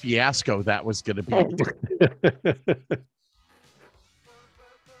of a fiasco that was going to be.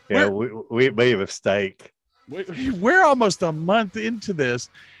 Yeah, we made a mistake. We're almost a month into this,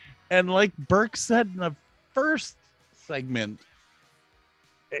 and like Burke said in the first segment,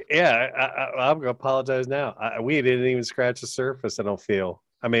 yeah, I'm gonna apologize now. We didn't even scratch the surface. I don't feel.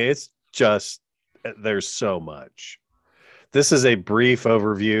 I mean, it's just there's so much. This is a brief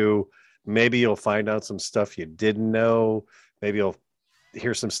overview. Maybe you'll find out some stuff you didn't know. Maybe you'll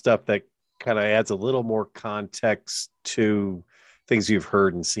hear some stuff that kind of adds a little more context to things you've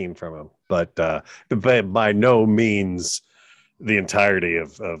heard and seen from him. But by no means the entirety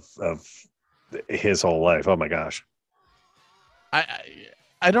of his whole life. Oh my gosh. I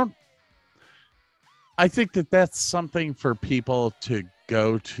think that's something for people to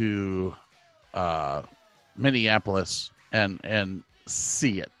go to Minneapolis and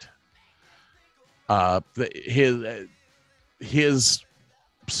see it. His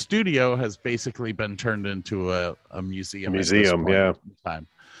studio has basically been turned into a museum. Museum, yeah. Time.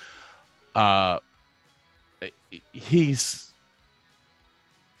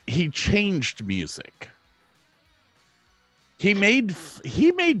 He changed music. He made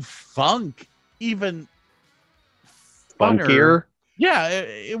funk even funner. Funkier. Yeah,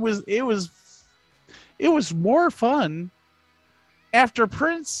 it was more fun after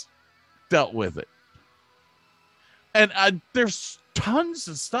Prince dealt with it. And there's tons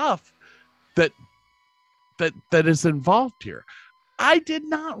of stuff that is involved here. I did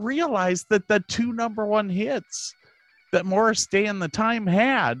not realize that the 2 number 1 hits that Morris Day and the Time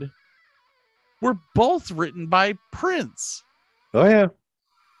had were both written by Prince. Oh yeah.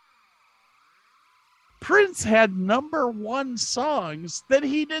 Prince had number 1 songs that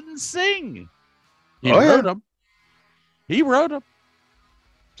he didn't sing. He Oh, yeah. wrote them. He wrote them.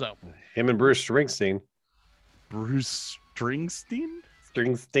 So Him and Bruce Springsteen. Bruce Springsteen?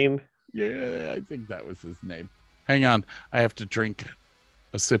 Springsteen. Yeah, I think that was his name. Hang on. I have to drink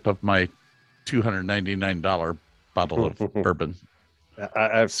a sip of my $299 bottle of bourbon.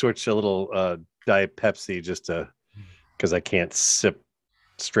 I've switched a little Diet Pepsi just because I can't sip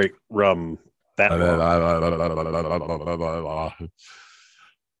straight rum that long.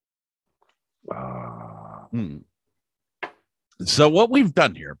 So what we've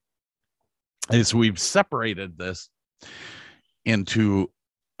done here is we've separated this into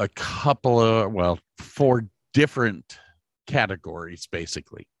a couple of, 4 different categories,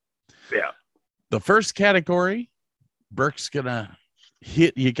 basically. Yeah. The first category, Burke's going to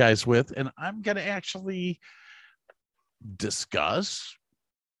hit you guys with, and I'm going to actually discuss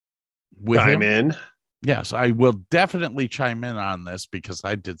with Chime him. in. Yes, I will definitely chime in on this because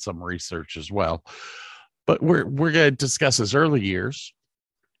I did some research as well. But we're going to discuss his early years.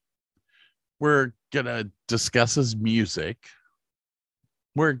 We're going to discuss his music.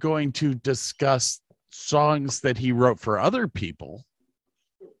 We're going to discuss songs that he wrote for other people.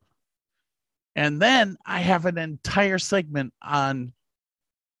 And then I have an entire segment on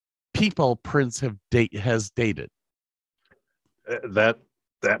people Prince has dated. That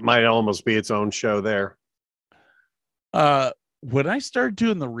might almost be its own show there. When I started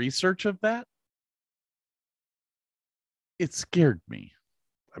doing the research of that, it scared me.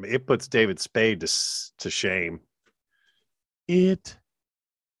 I mean, it puts David Spade to shame. It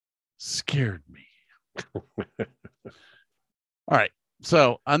scared me. All right.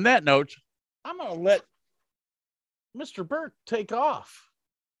 So on that note, I'm going to let Mr. Burke take off.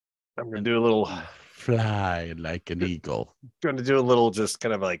 I'm going to do a little fly like an eagle. Going to do a little just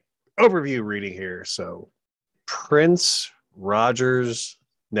kind of like overview reading here. So Prince Rogers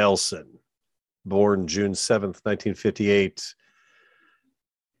Nelson, born June 7th, 1958,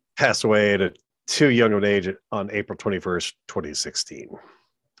 passed away at a too young of an age on April 21st, 2016.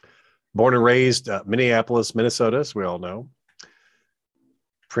 Born and raised Minneapolis, Minnesota, as we all know.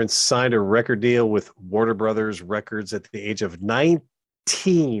 Prince signed a record deal with Warner Brothers Records at the age of 19.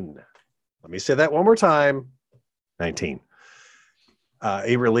 Let me say that one more time. 19.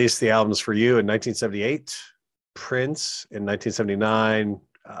 He released the albums For You in 1978. Prince in 1979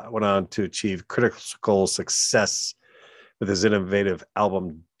 went on to achieve critical success with his innovative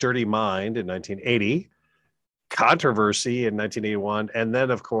album Dirty Mind in 1980. Controversy in 1981, and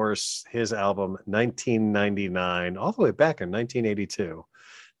then of course his album 1999, all the way back in 1982,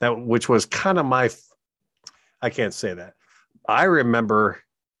 which was kind of I can't say that. I remember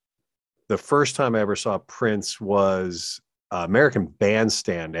the first time I ever saw Prince was American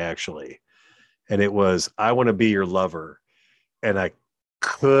Bandstand, actually, and it was I Want to Be Your Lover, and I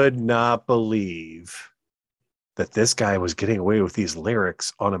could not believe that this guy was getting away with these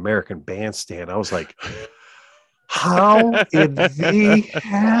lyrics on American Bandstand. I was like, how in the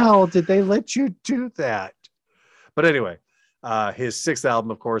hell did they let you do that? But anyway, his 6th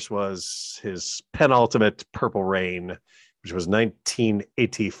album, of course, was his penultimate, Purple Rain, which was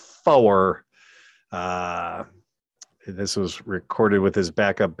 1984. This was recorded with his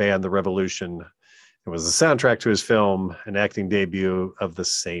backup band, The Revolution. It was the soundtrack to his film and acting debut of the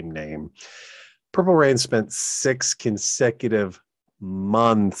same name. Purple Rain spent 6 consecutive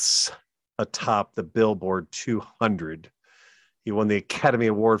months atop the Billboard 200. He won the Academy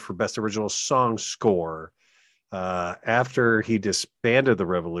Award for Best Original Song Score. After he disbanded The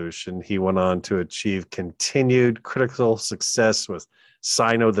Revolution, he went on to achieve continued critical success with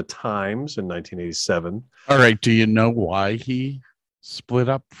Sign of the Times in 1987. All right. Do you know why he split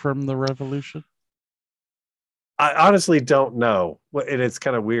up from The Revolution? I honestly don't know. And it's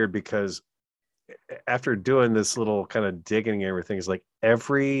kind of weird because after doing this little kind of digging and everything, it's like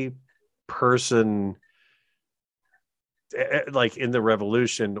every person like in the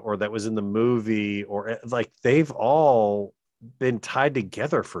Revolution or that was in the movie or like they've all been tied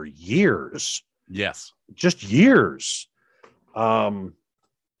together for years. Yes. Just years.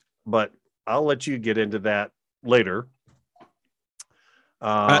 But I'll let you get into that later.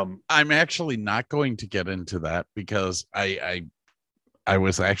 I'm actually not going to get into that because I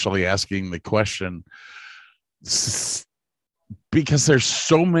was actually asking the question because there's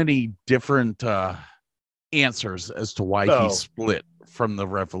so many different answers as to why No. he split from the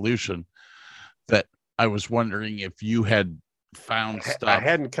Revolution, that I was wondering if you had found stuff. I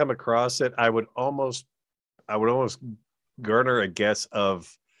hadn't come across it. I would almost garner a guess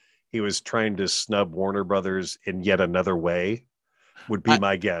of he was trying to snub Warner Brothers in yet another way, would be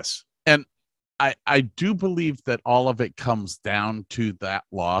my guess. And I do believe that all of it comes down to that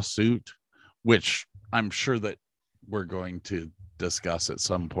lawsuit, which I'm sure that we're going to discuss at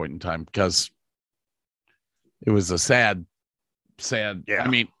some point in time, because it was a sad. Yeah. I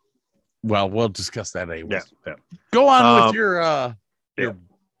mean, well, we'll discuss that anyway. Yeah. Go on with your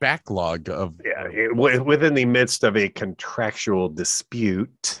backlog of within the midst of a contractual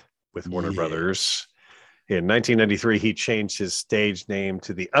dispute with Warner Brothers. In 1993, he changed his stage name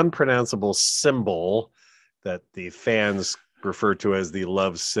to the unpronounceable symbol that the fans referred to as the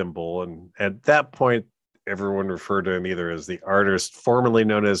love symbol. And at that point, everyone referred to him either as the artist formerly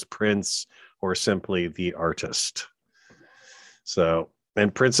known as Prince or simply the artist. So,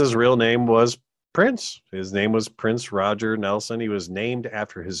 and Prince's real name was Prince. His name was Prince Roger Nelson. He was named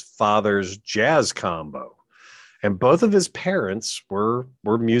after his father's jazz combo. And both of his parents were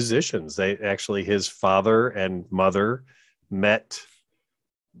musicians. They actually, his father and mother met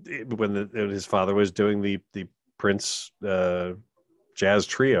when his father was doing the Prince jazz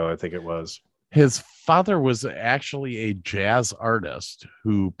trio, I think it was. His father was actually a jazz artist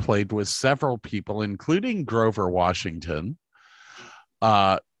who played with several people, including Grover Washington,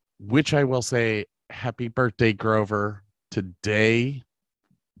 which I will say, happy birthday, Grover. Today,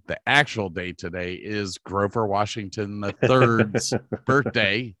 the actual day today is Grover Washington III's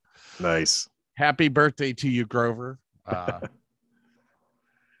birthday. Nice. Happy birthday to you, Grover. I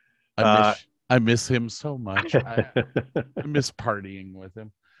miss him so much. I miss partying with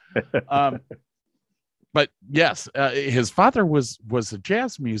him. But yes, his father was a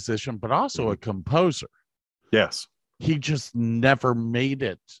jazz musician, but also a composer. Yes. He just never made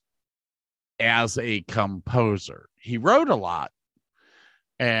it as a composer. He wrote a lot.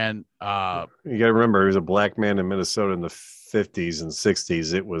 And you got to remember, he was a black man in Minnesota in the 50s and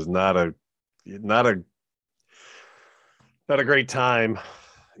 60s. It was not a great time,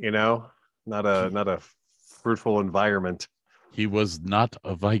 not a fruitful environment. He was not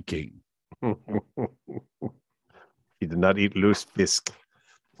a Viking. He did not eat loose fisk.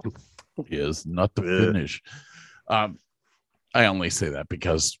 He is not the Finnish. I only say that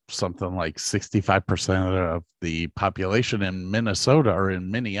because something like 65% of the population in Minnesota or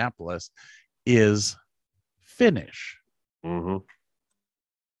in Minneapolis is Finnish. Mm-hmm.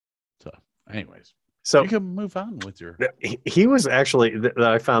 So, anyways, so you can move on with your. He was actually.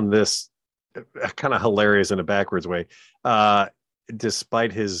 I found this kind of hilarious in a backwards way.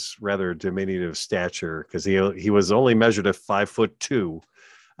 Despite his rather diminutive stature, because he was only measured at 5'2",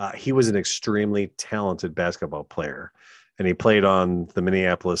 he was an extremely talented basketball player. And he played on the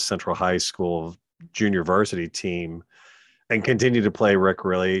Minneapolis Central High School junior varsity team and continued to play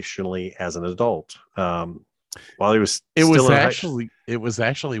recreationally as an adult. While he was it was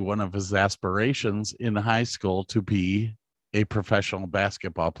actually one of his aspirations in high school to be a professional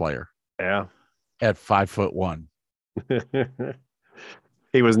basketball player. Yeah. At 5'1".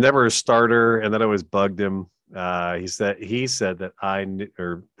 He was never a starter, and that always bugged him. He said that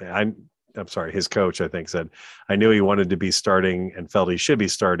I'm sorry, his coach, I think, said, I knew he wanted to be starting and felt he should be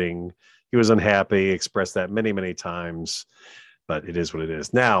starting. He was unhappy, expressed that many, many times, but it is what it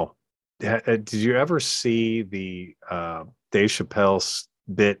is. Now, did you ever see the Dave Chappelle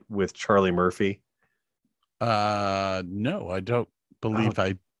bit with Charlie Murphy? No, I don't believe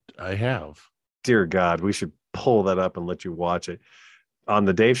I have. Dear God, we should pull that up and let you watch it. On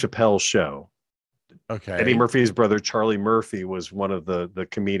the Dave Chappelle show, okay, Eddie Murphy's brother Charlie Murphy was one of the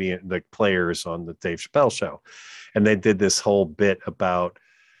players on the Dave Chappelle show, and they did this whole bit about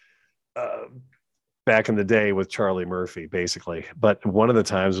back in the day with Charlie Murphy, basically. But one of the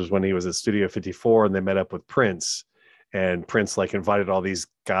times was when he was at Studio 54 and they met up with Prince, and Prince invited all these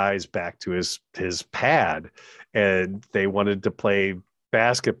guys back to his pad, and they wanted to play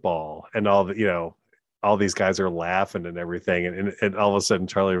basketball, and all these guys are laughing and everything. And all of a sudden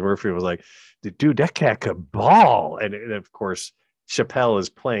Charlie Murphy was like, dude, that cat could ball. And of course, Chappelle is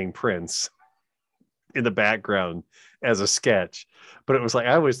playing Prince in the background as a sketch. But it was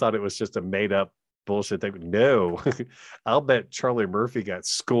I always thought it was just a made up bullshit thing. No, I'll bet Charlie Murphy got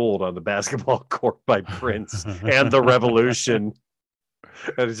schooled on the basketball court by Prince and the Revolution.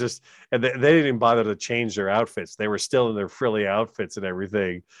 And they didn't even bother to change their outfits. They were still in their frilly outfits and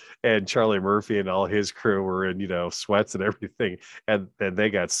everything. And Charlie Murphy and all his crew were in, sweats and everything. And they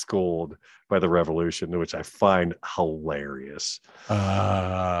got schooled by the Revolution, which I find hilarious.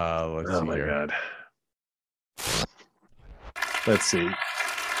 Let's see my here. God. Let's see.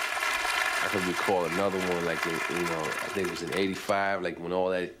 I can recall another one, like, I think it was in 85, like when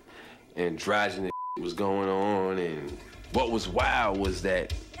all that androgynous was going on. And what was wild was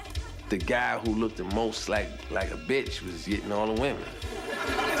that the guy who looked the most like a bitch was getting all the women.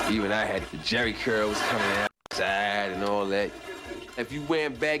 Even I had the Jerry curls coming outside and all that. If you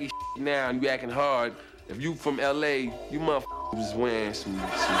wearing baggy now and you acting hard, if you from LA, you motherfuckers was wearing some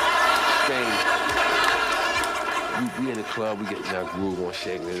strange. We in the club, we getting our groove on,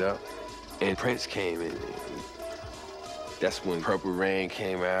 shaking it up. And Prince came in. That's when Purple Rain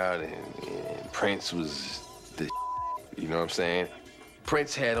came out, and Prince was the you know what I'm saying?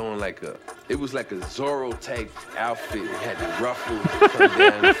 Prince had on it was like a Zorro type outfit. He had the ruffles come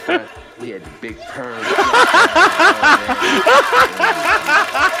down the front. He had the big perm.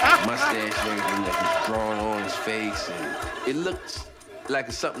 Mustache and everything that was drawn on his face. And it looked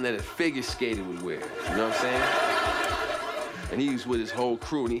like something that a figure skater would wear. You know what I'm saying? And he was with his whole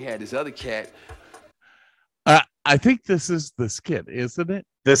crew, and he had this other cat. I think this is the skit, isn't it?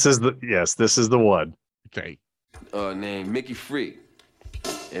 This is the one. Okay. Named Mickey Free.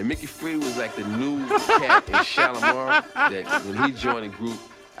 And Mickey Free was like the new cat in Shalimar. That when he joined the group,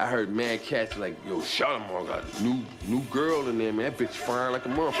 I heard mad cats like, yo, Shalimar got a new girl in there, man. That bitch firing like a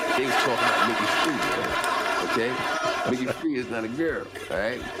motherfucker. They was talking about Mickey Free, man. Okay? Mickey Free is not a girl, all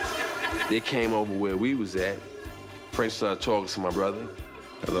right? They came over where we was at. Prince started talking to my brother.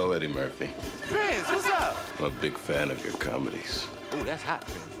 Hello, Eddie Murphy. Prince, what's up? I'm a big fan of your comedies. Ooh, that's hot,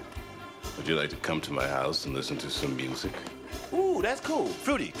 Prince. Would you like to come to my house and listen to some music? Ooh, that's cool.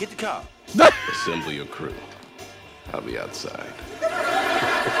 Fruity, get the car. Assemble your crew. I'll be outside.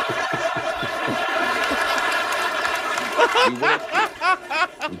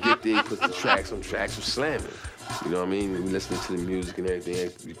 We get there, put the tracks on tracks, we're slamming. You know what I mean? We listening to the music and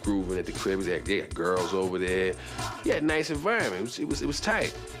everything, we grooving at the crib. They got girls over there. Yeah, nice environment. It was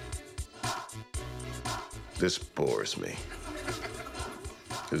tight. This bores me.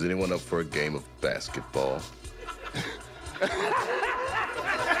 Is anyone up for a game of basketball?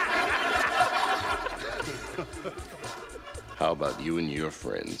 How about you and your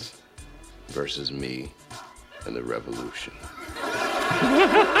friends versus me and the revolution?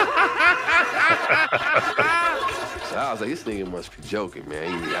 So I was like, this nigga must be joking,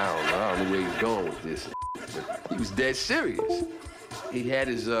 man. I don't know where he's going with this. But he was dead serious. He had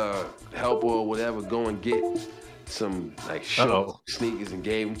his helper or whatever go and get some short sneakers and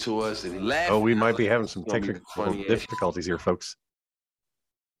gave them to us, and he laughed. Oh, we might be having some technical difficulties here, folks.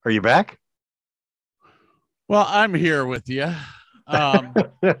 Are you back? Well, I'm here with you. Hang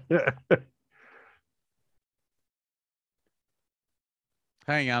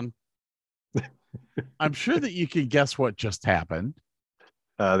on. I'm sure that you can guess what just happened.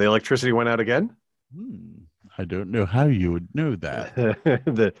 The electricity went out again. I don't know how you would know that.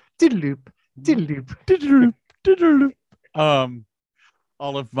 The diddle-loop, diddle-loop, diddle-loop, diddle-loop.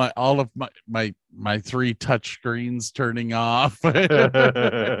 All of my three touch screens turning off.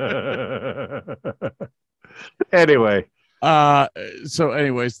 Anyway. So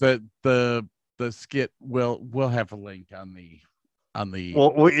anyways, the skit will have a link on the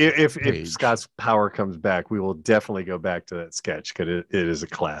if Scott's power comes back, we will definitely go back to that sketch because it is a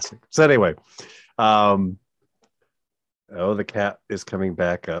classic. So anyway, the cat is coming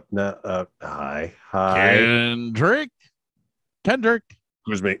back up. No, hi. Kendrick.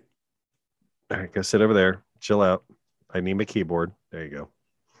 Who's me? All right, go sit over there. Chill out. I need my keyboard. There you go.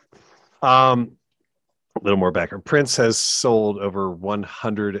 A little more background. Prince has sold over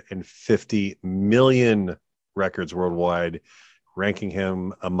 150 million records worldwide, ranking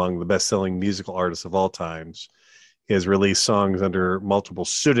him among the best-selling musical artists of all times. He has released songs under multiple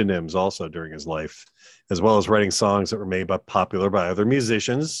pseudonyms also during his life, as well as writing songs that were made popular by other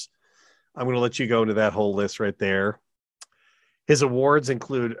musicians. I'm going to let you go into that whole list right there. His awards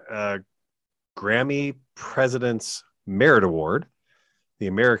include Grammy President's Merit Award, the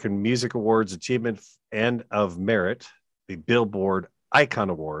American Music Awards Achievement and of Merit, the Billboard Icon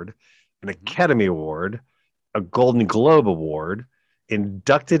Award, an Academy Award, a Golden Globe Award,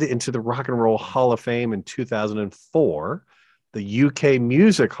 inducted into the Rock and Roll Hall of Fame in 2004, the UK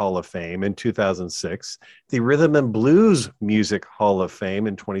Music Hall of Fame in 2006, the Rhythm and Blues Music Hall of Fame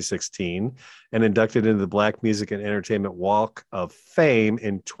in 2016, and inducted into the Black Music and Entertainment Walk of Fame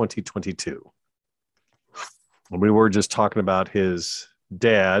in 2022. And we were just talking about his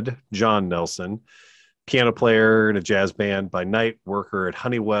dad, John Nelson, piano player in a jazz band by night, worker at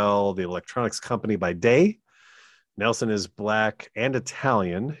Honeywell, the electronics company by day. Nelson is Black and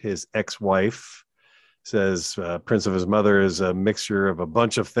Italian. His ex-wife says Prince of his mother is a mixture of a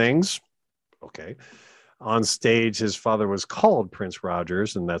bunch of things. Okay. On stage, his father was called Prince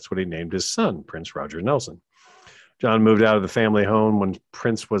Rogers, and that's what he named his son, Prince Roger Nelson. John moved out of the family home when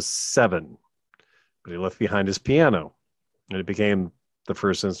Prince was 7, but he left behind his piano, and it became the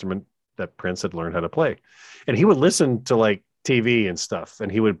first instrument that Prince had learned how to play. And he would listen to like TV and stuff,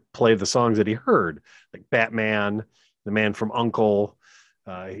 and he would play the songs that he heard, like Batman, The Man from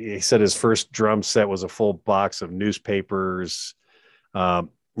U.N.C.L.E. He said his first drum set was a full box of newspapers.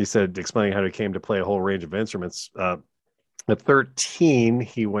 He said, explaining how he came to play a whole range of instruments. At 13,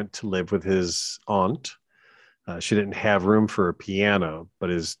 he went to live with his aunt. She didn't have room for a piano, but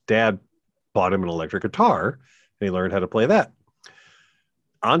his dad bought him an electric guitar, and he learned how to play that.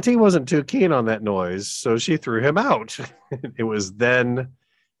 Auntie wasn't too keen on that noise, so she threw him out. It was then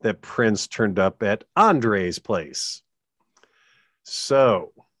that Prince turned up at Andre's place.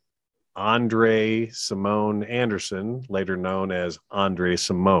 So, Andre Simone Anderson, later known as Andre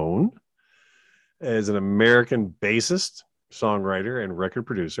Simone, is an American bassist, songwriter, and record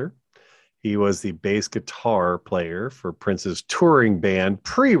producer. He was the bass guitar player for Prince's touring band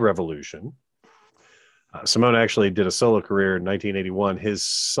pre-Revolution. Simone actually did a solo career in 1981. His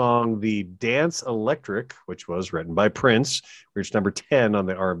song, The Dance Electric, which was written by Prince, reached number 10 on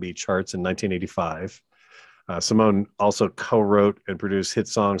the R&B charts in 1985. Simone also co-wrote and produced hit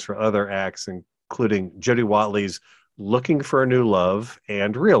songs for other acts, including Jody Watley's Looking for a New Love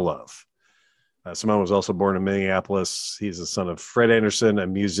and Real Love. Simone was also born in Minneapolis. He's the son of Fred Anderson, a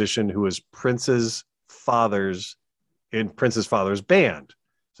musician who was Prince's father's band.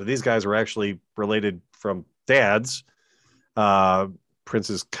 So these guys were actually related from dads.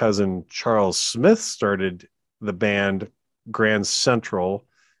 Prince's cousin Charles Smith started the band Grand Central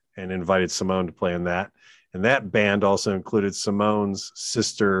and invited Simone to play in that. And that band also included Simone's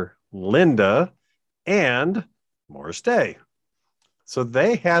sister Linda and Morris Day. So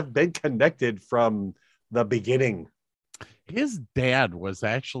they have been connected from the beginning. His dad was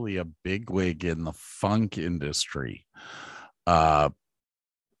actually a bigwig in the funk industry.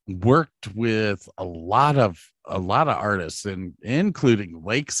 Worked with a lot of artists, including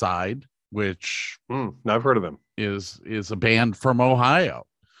Lakeside, which I've heard of them. Is a band from Ohio,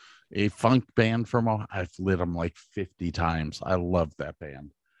 a funk band from Ohio. I've lit them like 50 times. I love that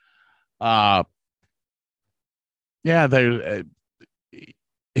band.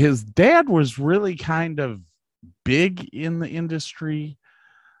 His dad was really kind of big in the industry,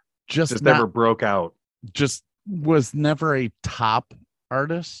 just never broke out. Just was never a top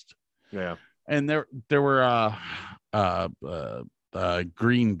artist. Yeah. And there were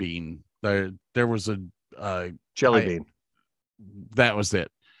Green Bean. There was a Jelly Bean. That was it.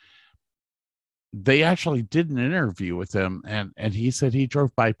 They actually did an interview with him, and he said he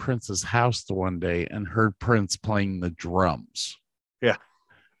drove by Prince's house the one day and heard Prince playing the drums. Yeah.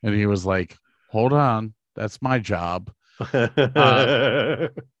 And he was like, hold on, that's my job.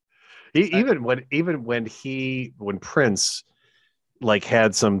 Even when Prince like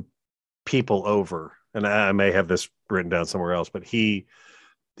had some people over, and I may have this written down somewhere else, but he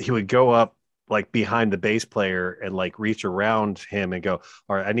would go up like behind the bass player and like reach around him and go,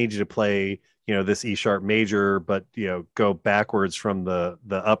 all right, I need you to play, this E sharp major, but go backwards from the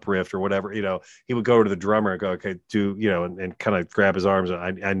up riff or whatever. He would go to the drummer and go, okay, and kind of grab his arms.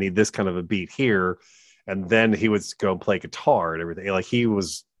 I need this kind of a beat here. And then he would go and play guitar and everything. Like he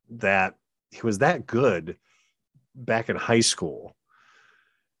was that good back in high school.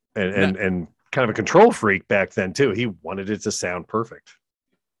 And kind of a control freak back then too. He wanted it to sound perfect.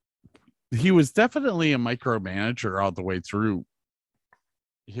 He was definitely a micromanager all the way through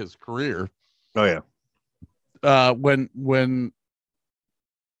his career. Oh yeah. When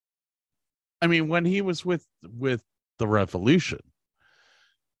he was with the Revolution,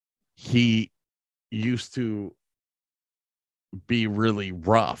 he used to be really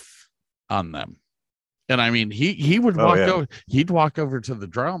rough on them. And he would walk over to the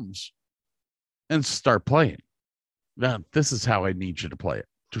drums and start playing. Now, this is how I need you to play it.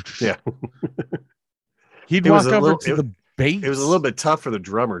 Yeah. He'd walk over to the bass. It was a little bit tough for the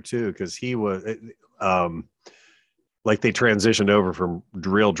drummer too, because he was like they transitioned over from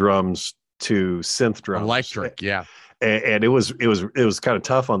real drums to synth drums. Electric, yeah. And it was kind of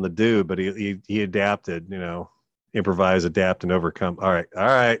tough on the dude, but he adapted, improvise, adapt, and overcome. All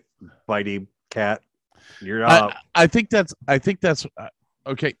right, Bitey Cat. You're up. I think that's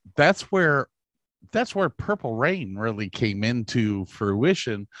okay. That's where Purple Rain really came into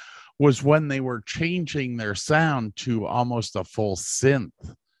fruition, was when they were changing their sound to almost a full synth.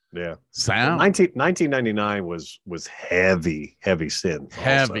 Yeah, sound. 1999 was heavy synth.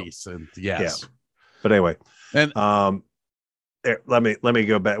 Heavy synth, yes. Yeah. But anyway, and Let me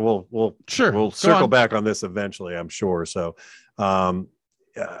go back. We'll Sure. circle back on this eventually, I'm sure. So,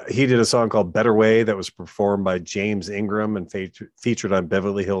 he did a song called "Better Way" that was performed by James Ingram and featured on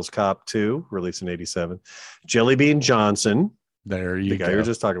Beverly Hills Cop 2, released in '87. Jelly Bean Johnson, There you the guy go. you were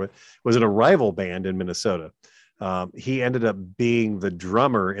just talking about, was in a rival band in Minnesota. He ended up being the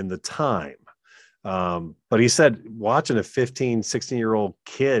drummer in the time. But he said watching a 15, 16-year-old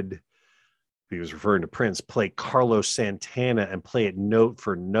kid, he was referring to Prince, play Carlos Santana and play it note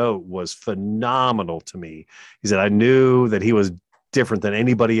for note was phenomenal to me. He said, I knew that he was different than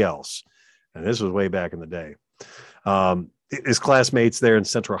anybody else. And this was way back in the day. His classmates there in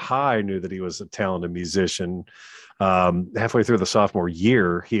Central High knew that he was a talented musician. Halfway through the sophomore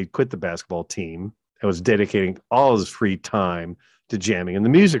year, he had quit the basketball team and was dedicating all his free time to jamming in the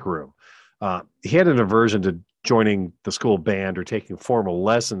music room. He had an aversion to joining the school band or taking formal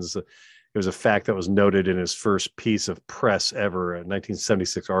lessons. It was a fact that was noted in his first piece of press ever, a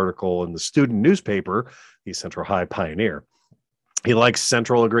 1976 article in the student newspaper, the Central High Pioneer. He likes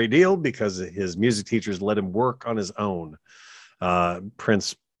Central a great deal because his music teachers let him work on his own.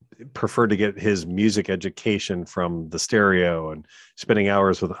 Prince preferred to get his music education from the stereo and spending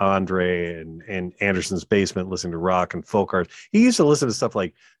hours with Andre and Anderson's basement listening to rock and folk art. He used to listen to stuff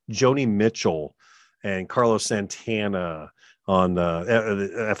like Joni Mitchell and Carlos Santana on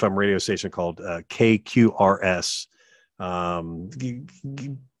the FM radio station called KQRS.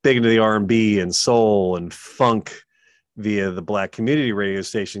 Big into the R&B and soul and funk via the Black community radio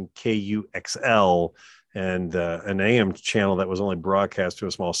station KUXL and an AM channel that was only broadcast to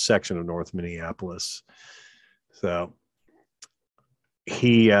a small section of North Minneapolis. So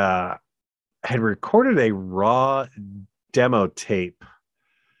he had recorded a raw demo tape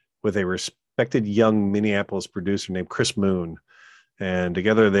with a respected young Minneapolis producer named Chris Moon. And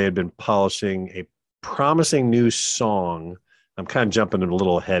together they had been polishing a promising new song. I'm kind of jumping a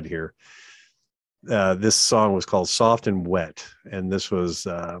little ahead here. This song was called Soft and Wet. And this was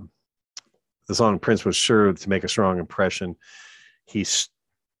the song Prince was sure to make a strong impression. He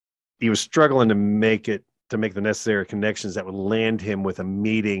was struggling to make the necessary connections that would land him with a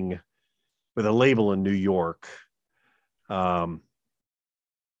meeting with a label in New York.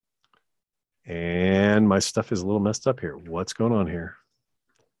 And my stuff is a little messed up here. What's going on here?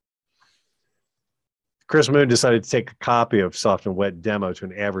 Chris Moon decided to take a copy of Soft and Wet demo to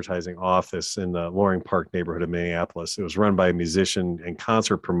an advertising office in the Loring Park neighborhood of Minneapolis. It was run by a musician and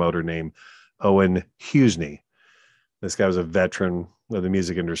concert promoter named Owen Husney. This guy was a veteran of the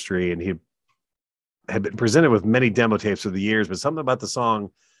music industry, and he had been presented with many demo tapes over the years, but something about the song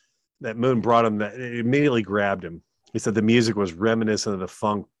that Moon brought him that immediately grabbed him. He said the music was reminiscent of the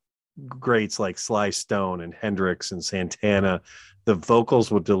funk greats like Sly Stone and Hendrix and Santana. The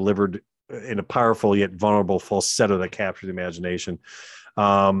vocals were delivered in a powerful yet vulnerable falsetto that captured the imagination.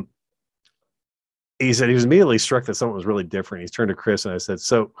 He said he was immediately struck that something was really different. He turned to Chris and I said,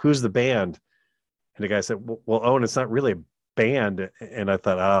 so who's the band? And the guy said, well, Owen, it's not really a band. And I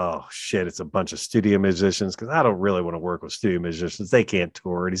thought, oh shit, it's a bunch of studio musicians, because I don't really want to work with studio musicians. They can't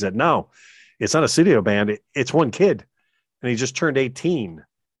tour. And he said, no, it's not a studio band. It's one kid. And he just turned 18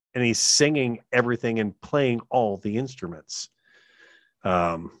 and he's singing everything and playing all the instruments.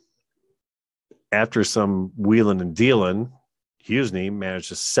 After some wheeling and dealing, Husney managed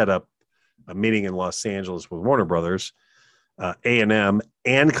to set up a meeting in Los Angeles with Warner Brothers, A&M,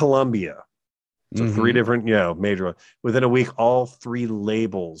 and Columbia. So three different, major. Within a week, all three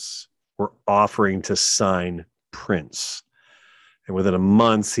labels were offering to sign Prince. And within a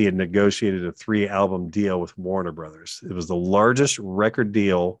month, he had negotiated a 3-album deal with Warner Brothers. It was the largest record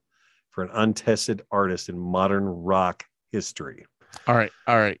deal for an untested artist in modern rock history. All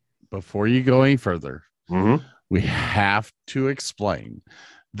right. Before you go any further, we have to explain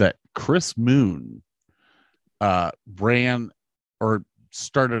that Chris Moon ran or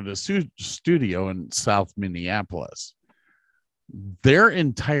started a studio in South Minneapolis. Their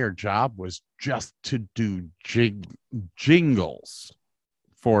entire job was just to do jingles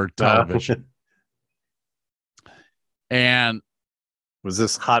for television. And was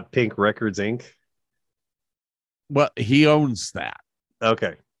this Hot Pink Records Inc.? Well, he owns that.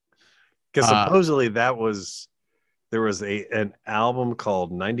 Okay. Because supposedly there was an album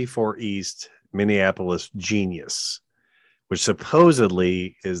called 94 East Minneapolis Genius, which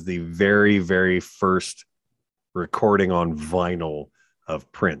supposedly is the very, very first recording on vinyl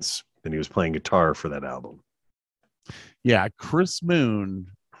of Prince. And he was playing guitar for that album. Yeah, Chris Moon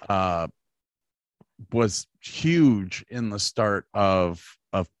was huge in the start of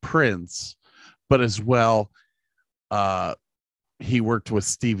Prince, but as well, he worked with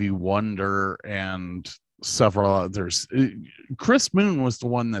Stevie Wonder and several others. Chris Moon was the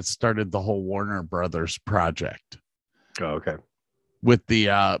one that started the whole Warner Brothers project. Oh, okay. With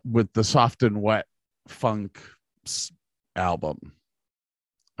the Soft and Wet Funk album.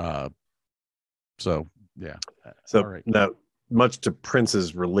 So yeah. So all right. now, much to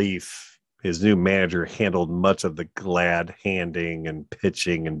Prince's relief, his new manager handled much of the glad handing and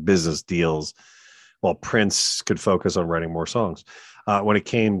pitching and business deals, while Prince could focus on writing more songs. When it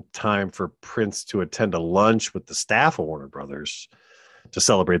came time for Prince to attend a lunch with the staff of Warner Brothers to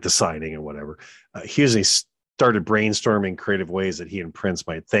celebrate the signing and whatever, he usually started brainstorming creative ways that he and Prince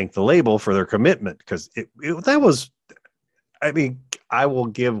might thank the label for their commitment, because that was, I mean, I will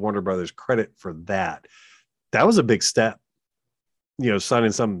give Warner Brothers credit for that. That was a big step,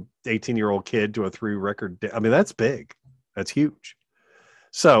 signing some 18-year-old kid to a 3-record. I mean, that's big. That's huge.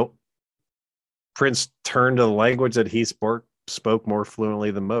 So Prince turned to the language that he spoke more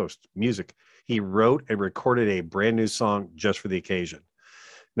fluently than most, music. He wrote and recorded a brand new song just for the occasion.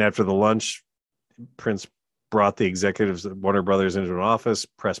 And after the lunch, Prince brought the executives at Warner Brothers into an office,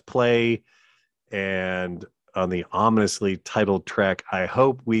 pressed play, and on the ominously titled track, "I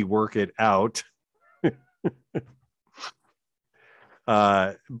Hope We Work It Out."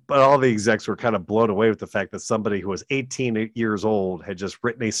 But all the execs were kind of blown away with the fact that somebody who was 18 years old had just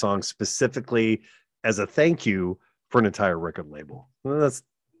written a song specifically as a thank you for an entire record label. Well, that's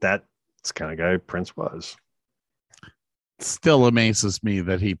the kind of guy Prince was. Still amazes me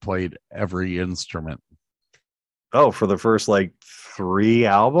that he played every instrument. Oh, for the first 3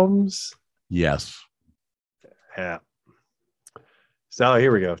 albums? Yes. Yeah. So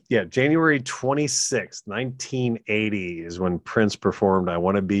here we go. Yeah, January 26th, 1980 is when Prince performed "I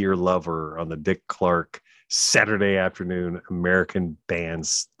Want to Be Your Lover" on the Dick Clark Saturday afternoon American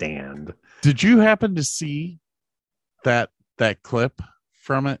Bandstand. Did you happen to see that clip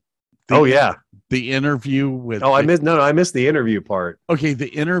from it? Yeah. The interview with I missed the interview part. Okay, the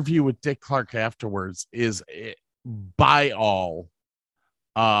interview with Dick Clark afterwards is by all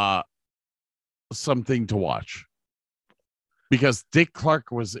something to watch. Because Dick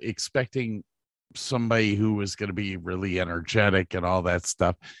Clark was expecting somebody who was going to be really energetic and all that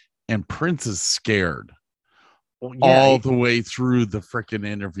stuff. And Prince is scared all the way through the freaking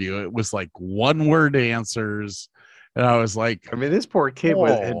interview. It was like 1-word answers. And I was like, I mean, this poor kid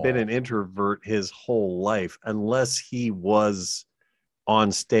had been an introvert his whole life, unless he was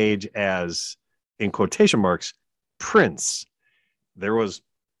on stage as, in quotation marks, Prince. There was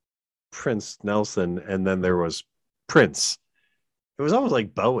Prince Nelson, and then there was Prince. It was almost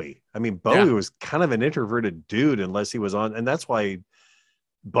like Bowie. I mean, Bowie was kind of an introverted dude unless he was on. And that's why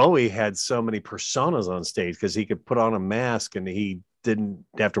Bowie had so many personas on stage, because he could put on a mask and he didn't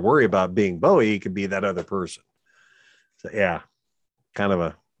have to worry about being Bowie. He could be that other person. So, yeah, kind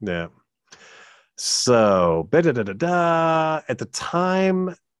of yeah. So, at the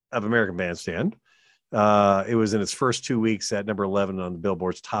time of American Bandstand, it was in its first 2 weeks at number 11 on the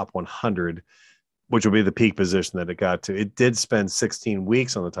Billboard's Top 100, which will be the peak position that it got to. It did spend 16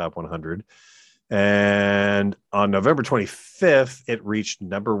 weeks on the Top 100. And on November 25th, it reached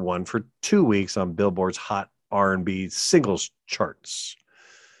number 1 for 2 weeks on Billboard's Hot R&B Singles charts.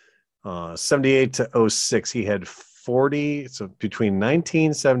 78 to 06, he had 40. So between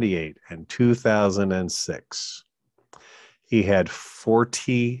 1978 and 2006, he had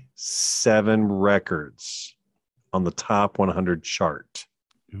 47 records on the Top 100 chart.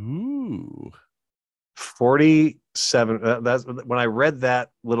 Ooh. 47. That's when I read that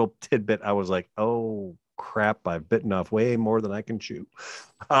little tidbit, I was like, oh crap, I've bitten off way more than I can chew.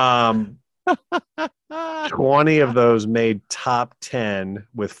 20 of those made top 10,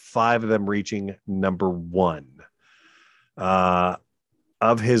 with 5 of them reaching number 1.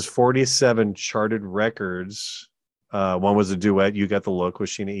 Of his 47 charted records, one was a duet, "You Got the Look" with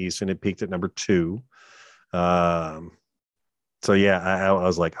Sheena Easton. It peaked at number 2. So yeah, I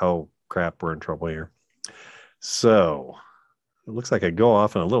was like, oh crap, we're in trouble here. So it looks like I go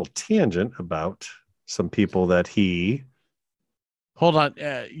off on a little tangent about some people that he. Hold on.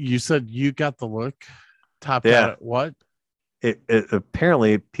 You said "You Got the Look" topped out at what? It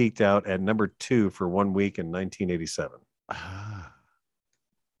apparently peaked out at number 2 for 1 week in 1987.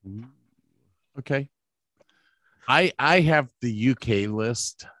 Okay. I have the UK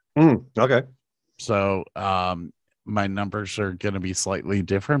list. Okay. So my numbers are going to be slightly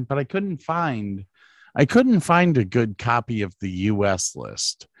different, but I couldn't find a good copy of the US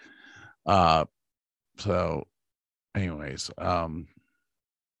list. So anyways, I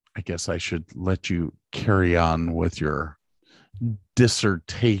guess I should let you carry on with your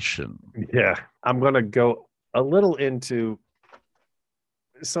dissertation. Yeah, I'm going to go a little into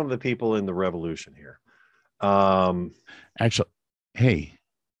some of the people in the revolution here. Actually, hey.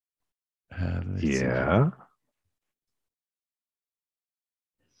 Yeah.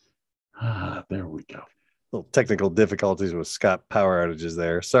 There we go. Little technical difficulties with Scott power outages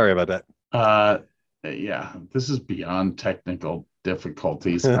there. Sorry about that. Yeah, this is beyond technical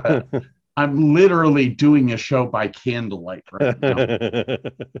difficulties. I'm literally doing a show by candlelight right now.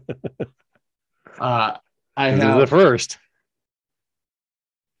 I have the first.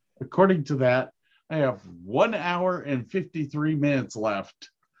 According to that, I have 1 hour and 53 minutes left.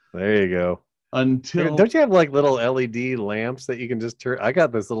 There you go. Until don't you have like little LED lamps that you can just turn? I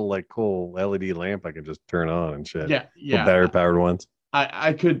got this little like cool LED lamp I can just turn on and shit. Yeah. Little battery powered ones.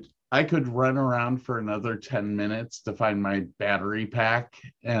 I could run around for another 10 minutes to find my battery pack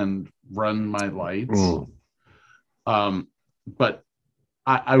and run my lights. But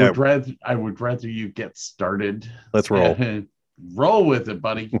I would rather you get started. Let's roll. Roll with it,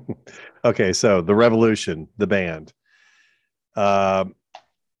 buddy. Okay, so The Revolution, the band.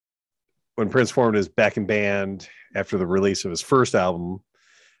 When Prince formed his backing band after the release of his first album,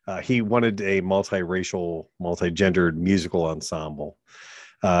 he wanted a multiracial, multigendered musical ensemble.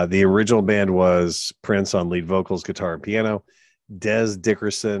 The original band was Prince on lead vocals, guitar, and piano, Des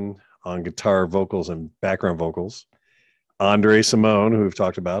Dickerson on guitar, vocals, and background vocals, Andre Simone, who we've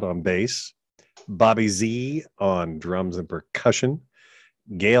talked about, on bass, Bobby Z on drums and percussion,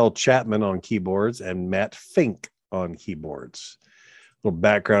 Gail Chapman on keyboards, and Matt Fink on keyboards. A little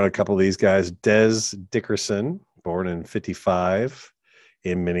background on a couple of these guys. Des Dickerson, born in 1955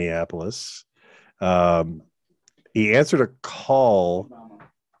 in Minneapolis. He answered a call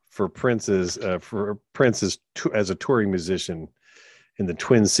for Prince's as a touring musician in the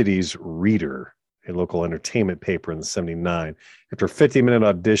Twin Cities Reader, a local entertainment paper in the 1979. After a 50-minute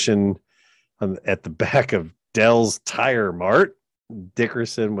audition at the back of Dell's Tire Mart,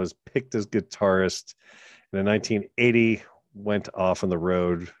 Dickerson was picked as guitarist. And in 1980, went off on the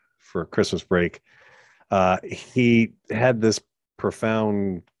road for a Christmas break. He had this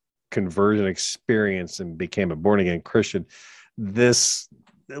profound conversion experience and became a born-again Christian. This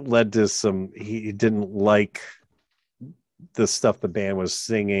led to he didn't like the stuff the band was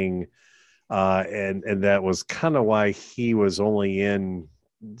singing, and that was kind of why he was only in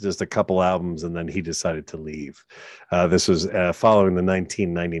just a couple albums, and then he decided to leave. This was following the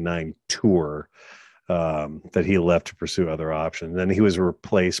 1999 tour that he left to pursue other options. Then he was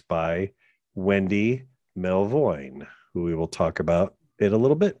replaced by Wendy Melvoin, who we will talk about in a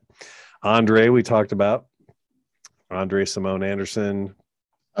little bit. Andre, we talked about. Andre Simone Anderson,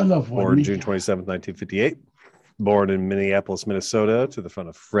 born June 27th, 1958. Born in Minneapolis, Minnesota, to the son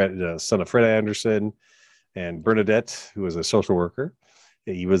of Fred Anderson and Bernadette, who was a social worker.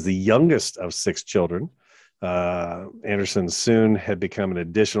 He was the youngest of 6 children. Anderson soon had become an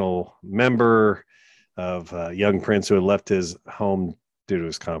additional member of young Prince, who had left his home due to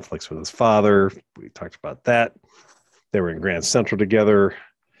his conflicts with his father. We talked about that. They were in Grand Central together,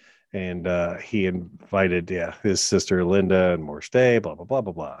 and he invited his sister Linda and Morris Day, blah, blah, blah,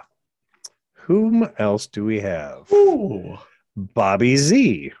 blah, blah. Whom else do we have? Ooh. Bobby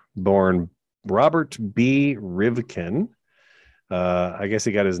Z, born Robert B. Rivkin. I guess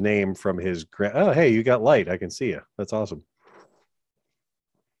he got his name from his oh, hey, you got light. I can see you. That's awesome.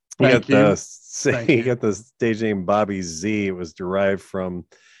 He got the stage name Bobby Z. It was derived from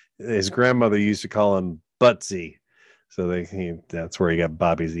his grandmother used to call him Butsy. So that's where he got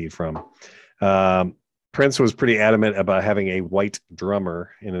Bobby Z from. Prince was pretty adamant about having a white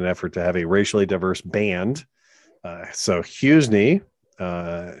drummer in an effort to have a racially diverse band. So Husney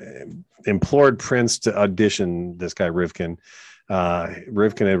implored Prince to audition this guy Rivkin.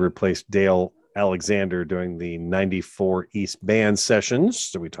 Rivkin had replaced Dale Alexander during the 94 East Band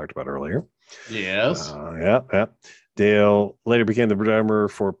sessions that we talked about earlier. Yes. Yeah. Dale later became the drummer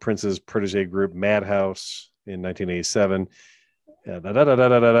for Prince's protege group Madhouse in 1987. By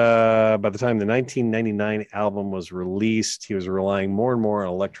the time the 1999 album was released, he was relying more and more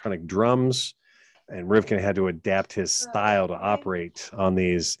on electronic drums, and Rivkin had to adapt his style to operate on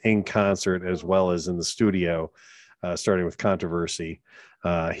these in concert as well as in the studio, starting with Controversy.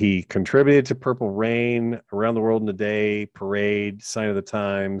 He contributed to Purple Rain, Around the World in a Day, Parade, Sign of the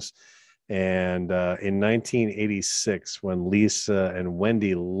Times. And in 1986, when Lisa and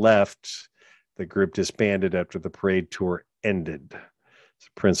Wendy left, the group disbanded after the Parade tour ended. So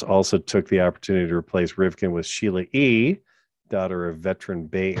Prince also took the opportunity to replace Rivkin with Sheila E., daughter of veteran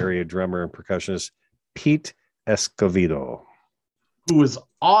Bay Area drummer and percussionist Pete Escovedo, who was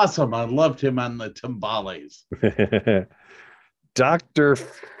awesome. I loved him on the timbales. Dr.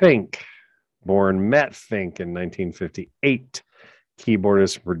 Fink, born Matt Fink in 1958,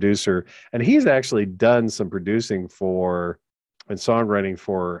 keyboardist and producer, and he's actually done some producing for and songwriting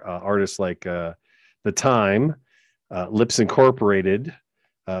for artists like The Time, Lips Incorporated,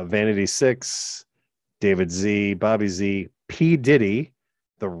 Vanity Six, David Z, Bobby Z, P. Diddy,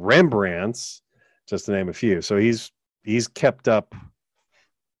 the Rembrandts, just to name a few. So he's kept up.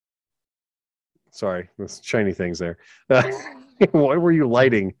 Sorry, those shiny things there. What were you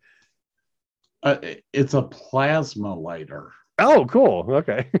lighting? It's a plasma lighter. Oh, cool.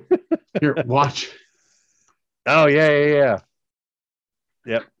 Okay. Here, watch. Oh, yeah.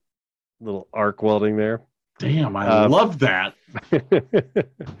 Yep. Little arc welding there. Damn, I love that.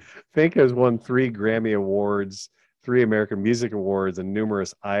 Fink has won 3 Grammy Awards, 3 American Music Awards, and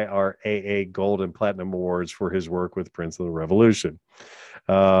numerous IRAA Gold and Platinum Awards for his work with Prince of the Revolution.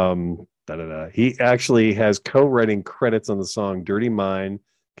 He actually has co-writing credits on the song Dirty Mind,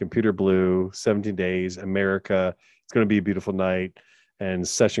 Computer Blue, 17 Days, America, It's Gonna Be a Beautiful Night, and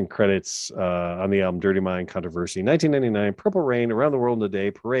session credits on the album Dirty Mind, Controversy, 1999, Purple Rain, Around the World in a Day,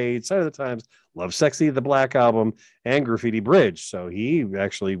 Parade, Side of the Times, Love Sexy, The Black Album, and Graffiti Bridge. So he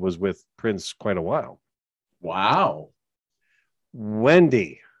actually was with Prince quite a while. Wow.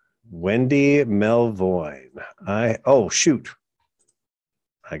 Wendy Melvoin. Oh, shoot.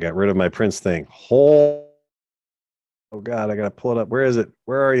 I got rid of my Prince thing. Oh God, I got to pull it up. Where is it?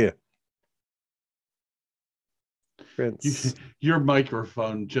 Where are you? Prince. Your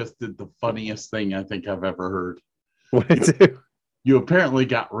microphone just did the funniest thing I think I've ever heard. What did it do? You apparently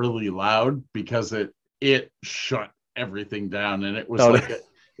got really loud because it shut everything down, and it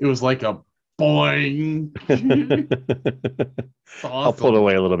was like a boing. Awesome. I'll pull it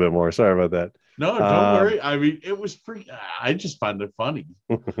away a little bit more. Sorry about that. No, don't worry. I mean, it was pretty. I just found it funny.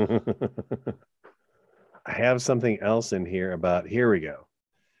 I have something else in here about. Here we go.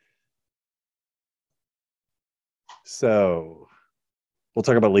 So we'll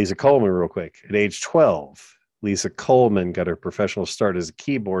talk about Lisa Coleman real quick. At age 12, Lisa Coleman got her professional start as a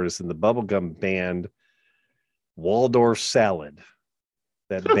keyboardist in the bubblegum band Waldorf Salad.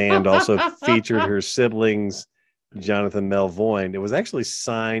 That band also featured her siblings, Jonathan Melvoin. It was actually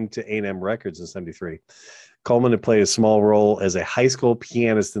signed to A&M Records in 1973. Coleman had played a small role as a high school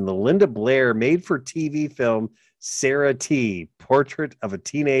pianist in the Linda Blair made-for-TV film Sarah T, Portrait of a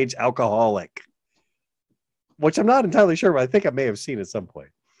Teenage Alcoholic, which I'm not entirely sure, but I think I may have seen at some point.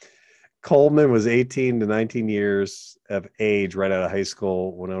 Coleman was 18 to 19 years of age right out of high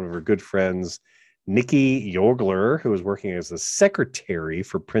school when one of her good friends, Nikki Yogler, who was working as a secretary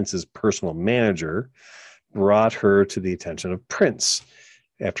for Prince's personal manager, brought her to the attention of Prince.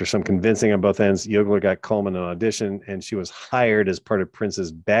 After some convincing on both ends, Yogler got Coleman an audition, and she was hired as part of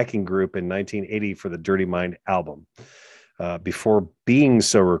Prince's backing group in 1980 for the Dirty Mind album. Before being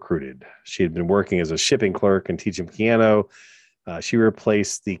so recruited, she had been working as a shipping clerk and teaching piano. She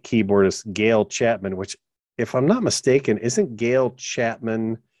replaced the keyboardist Gail Chapman, which, if I'm not mistaken, isn't Gail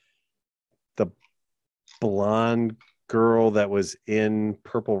Chapman the blonde girl that was in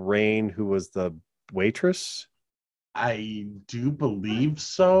Purple Rain who was the waitress? I do believe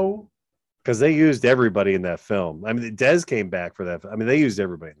so. Because they used everybody in that film. I mean, Dez came back for that. I mean, they used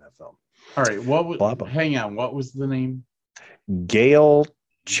everybody in that film. All right. Hang on. What was the name? Gail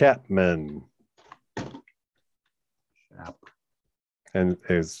Chapman. And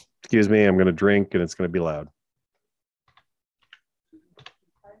excuse me, I'm going to drink and it's going to be loud.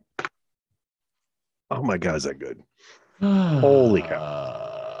 Oh my God, is that good? Holy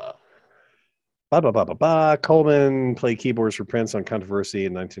cow. Coleman played keyboards for Prince on Controversy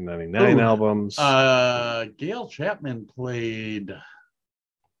in 1999 albums. Gail Chapman played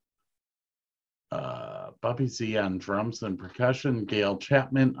Bobby Z on drums and percussion, Gail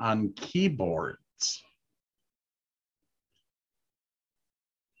Chapman on keyboards.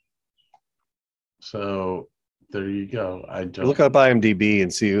 So there you go. Look up IMDb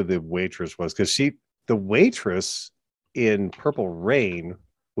and see who the waitress was, because the waitress in Purple Rain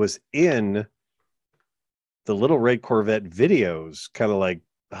was in the Little Red Corvette videos, kind of like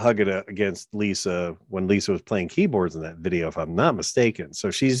hugging it against Lisa when Lisa was playing keyboards in that video, if I'm not mistaken.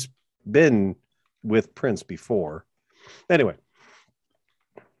 So she's been with Prince before. Anyway,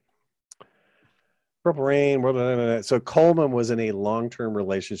 Purple Rain. So Coleman was in a long-term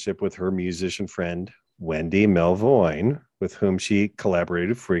relationship with her musician friend, Wendy Melvoin, with whom she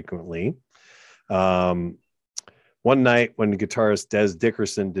collaborated frequently. One night when guitarist Des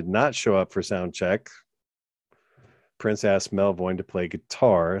Dickerson did not show up for sound check, Prince asked Melvoin to play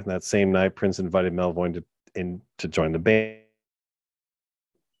guitar. And that same night, Prince invited Melvoin to join the band.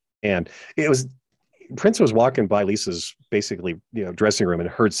 And Prince was walking by Lisa's dressing room and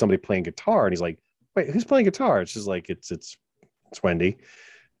heard somebody playing guitar. And he's like, wait, who's playing guitar? And she's like, it's It's Wendy.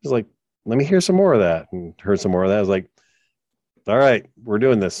 He's like, let me hear some more of that, and heard some more of that. I was like, all right, we're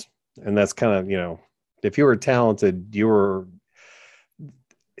doing this. And that's kind of, if you were talented, you were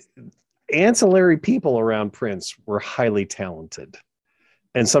ancillary people around Prince were highly talented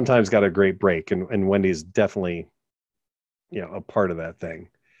and sometimes got a great break. And Wendy's definitely, a part of that thing.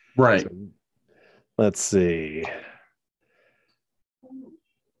 Right. So, let's see.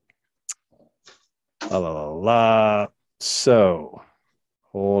 La la la la. So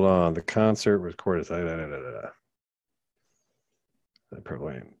hold on. The concert was recorded.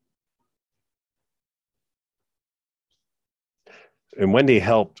 And Wendy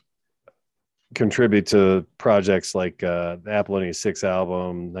helped contribute to projects like the Apollonia 6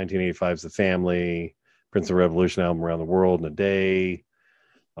 album, 1985's The Family, Prince of Revolution album, Around the World in a Day.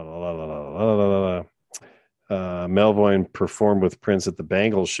 Melvoin performed with Prince at the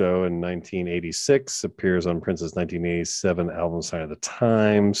Bangles show in 1986, appears on Prince's 1987 album Sign of the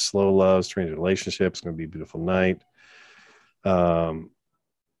Times, Slow Love, Strange Relationships, Gonna Be a Beautiful Night.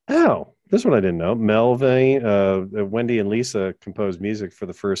 This one I didn't know. Melvin, Wendy and Lisa composed music for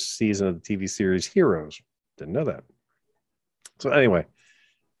the first season of the TV series Heroes. Didn't know that. So anyway,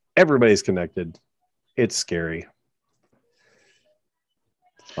 everybody's connected. It's scary.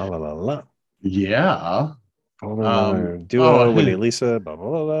 La la la la. Yeah. Duo, Wendy and Lisa, blah, blah,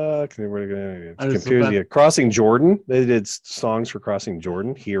 blah, blah. Confused. Yeah. Crossing Jordan. They did songs for Crossing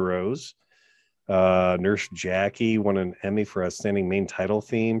Jordan, Heroes. Nurse Jackie won an Emmy for Outstanding Main Title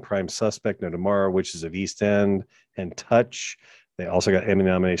Theme. Prime Suspect, No Tomorrow, Witches of East End, and Touch. They also got Emmy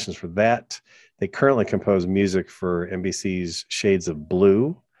nominations for that. They currently compose music for NBC's Shades of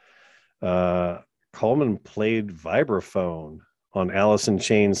Blue. Coleman played vibraphone on Alice in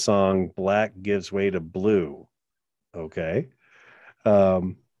Chains' song Black Gives Way to Blue. Okay.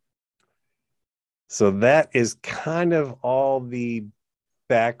 So that is kind of all the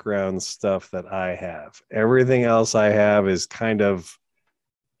background stuff that I have. Everything else I have is kind of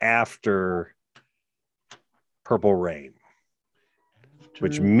after Purple Rain,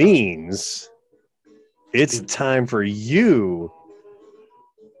 which means it's time for you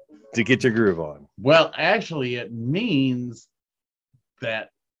to get your groove on. Well, actually, it means that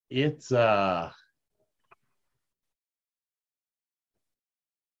it's a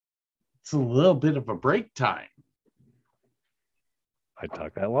little bit of a break time. I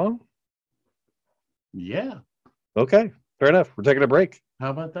talk that long? Yeah. Okay, fair enough. We're taking a break. How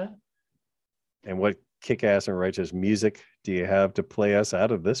about that? And what kick-ass and righteous music do you have to play us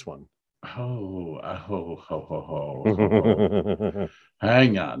out of this one? Hang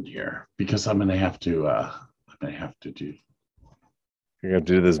on here, because I'm gonna have to do. You're gonna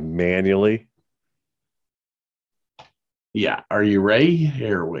do this manually. Yeah. Are you ready?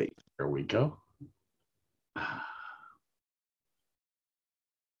 Here we go.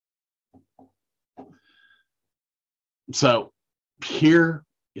 So here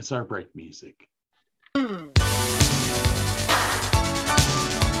is our break music.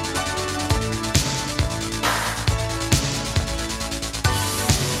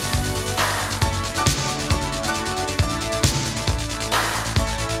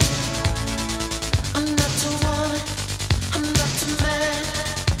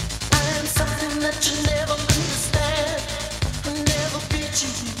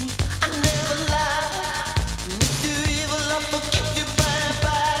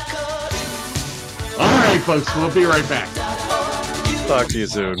 Folks, we'll be right back. Talk to you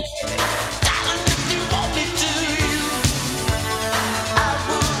soon.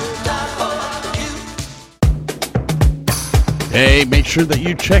 Hey, make sure that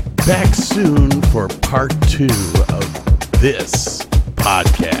you check back soon for part 2 of this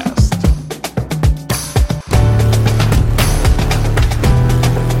podcast.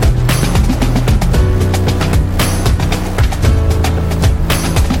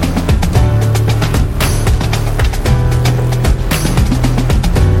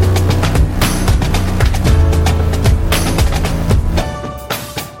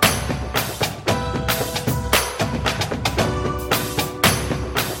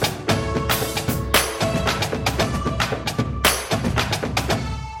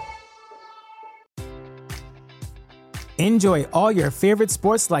 Enjoy all your favorite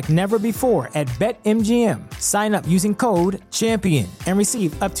sports like never before at BetMGM. Sign up using code CHAMPION and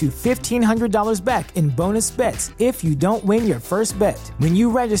receive up to $1,500 back in bonus bets if you don't win your first bet. When you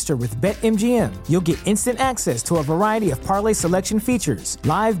register with BetMGM, you'll get instant access to a variety of parlay selection features,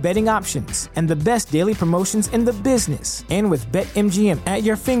 live betting options, and the best daily promotions in the business. And with BetMGM at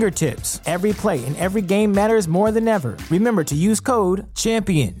your fingertips, every play and every game matters more than ever. Remember to use code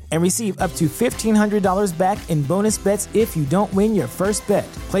CHAMPION and receive up to $1,500 back in bonus bets if if you don't win your first bet.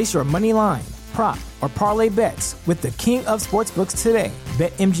 Place your money line, prop, or parlay bets with the king of sportsbooks today.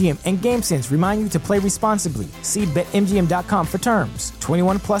 BetMGM and GameSense remind you to play responsibly. See BetMGM.com for terms.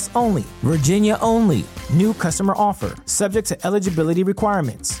 21 plus only. Virginia only. New customer offer. Subject to eligibility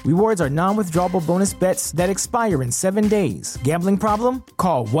requirements. Rewards are non-withdrawable bonus bets that expire in 7 days. Gambling problem?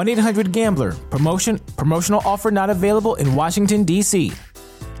 Call 1-800-GAMBLER. Promotional offer not available in Washington, D.C.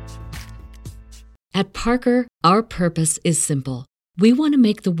 At Parker, our purpose is simple. We want to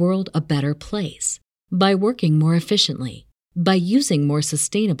make the world a better place by working more efficiently, by using more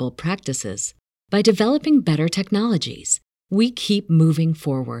sustainable practices, by developing better technologies. We keep moving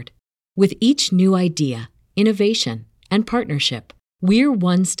forward. With each new idea, innovation, and partnership, we're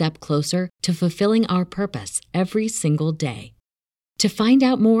one step closer to fulfilling our purpose every single day. To find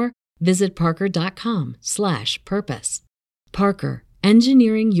out more, visit parker.com/purpose. Parker,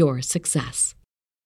 engineering your success.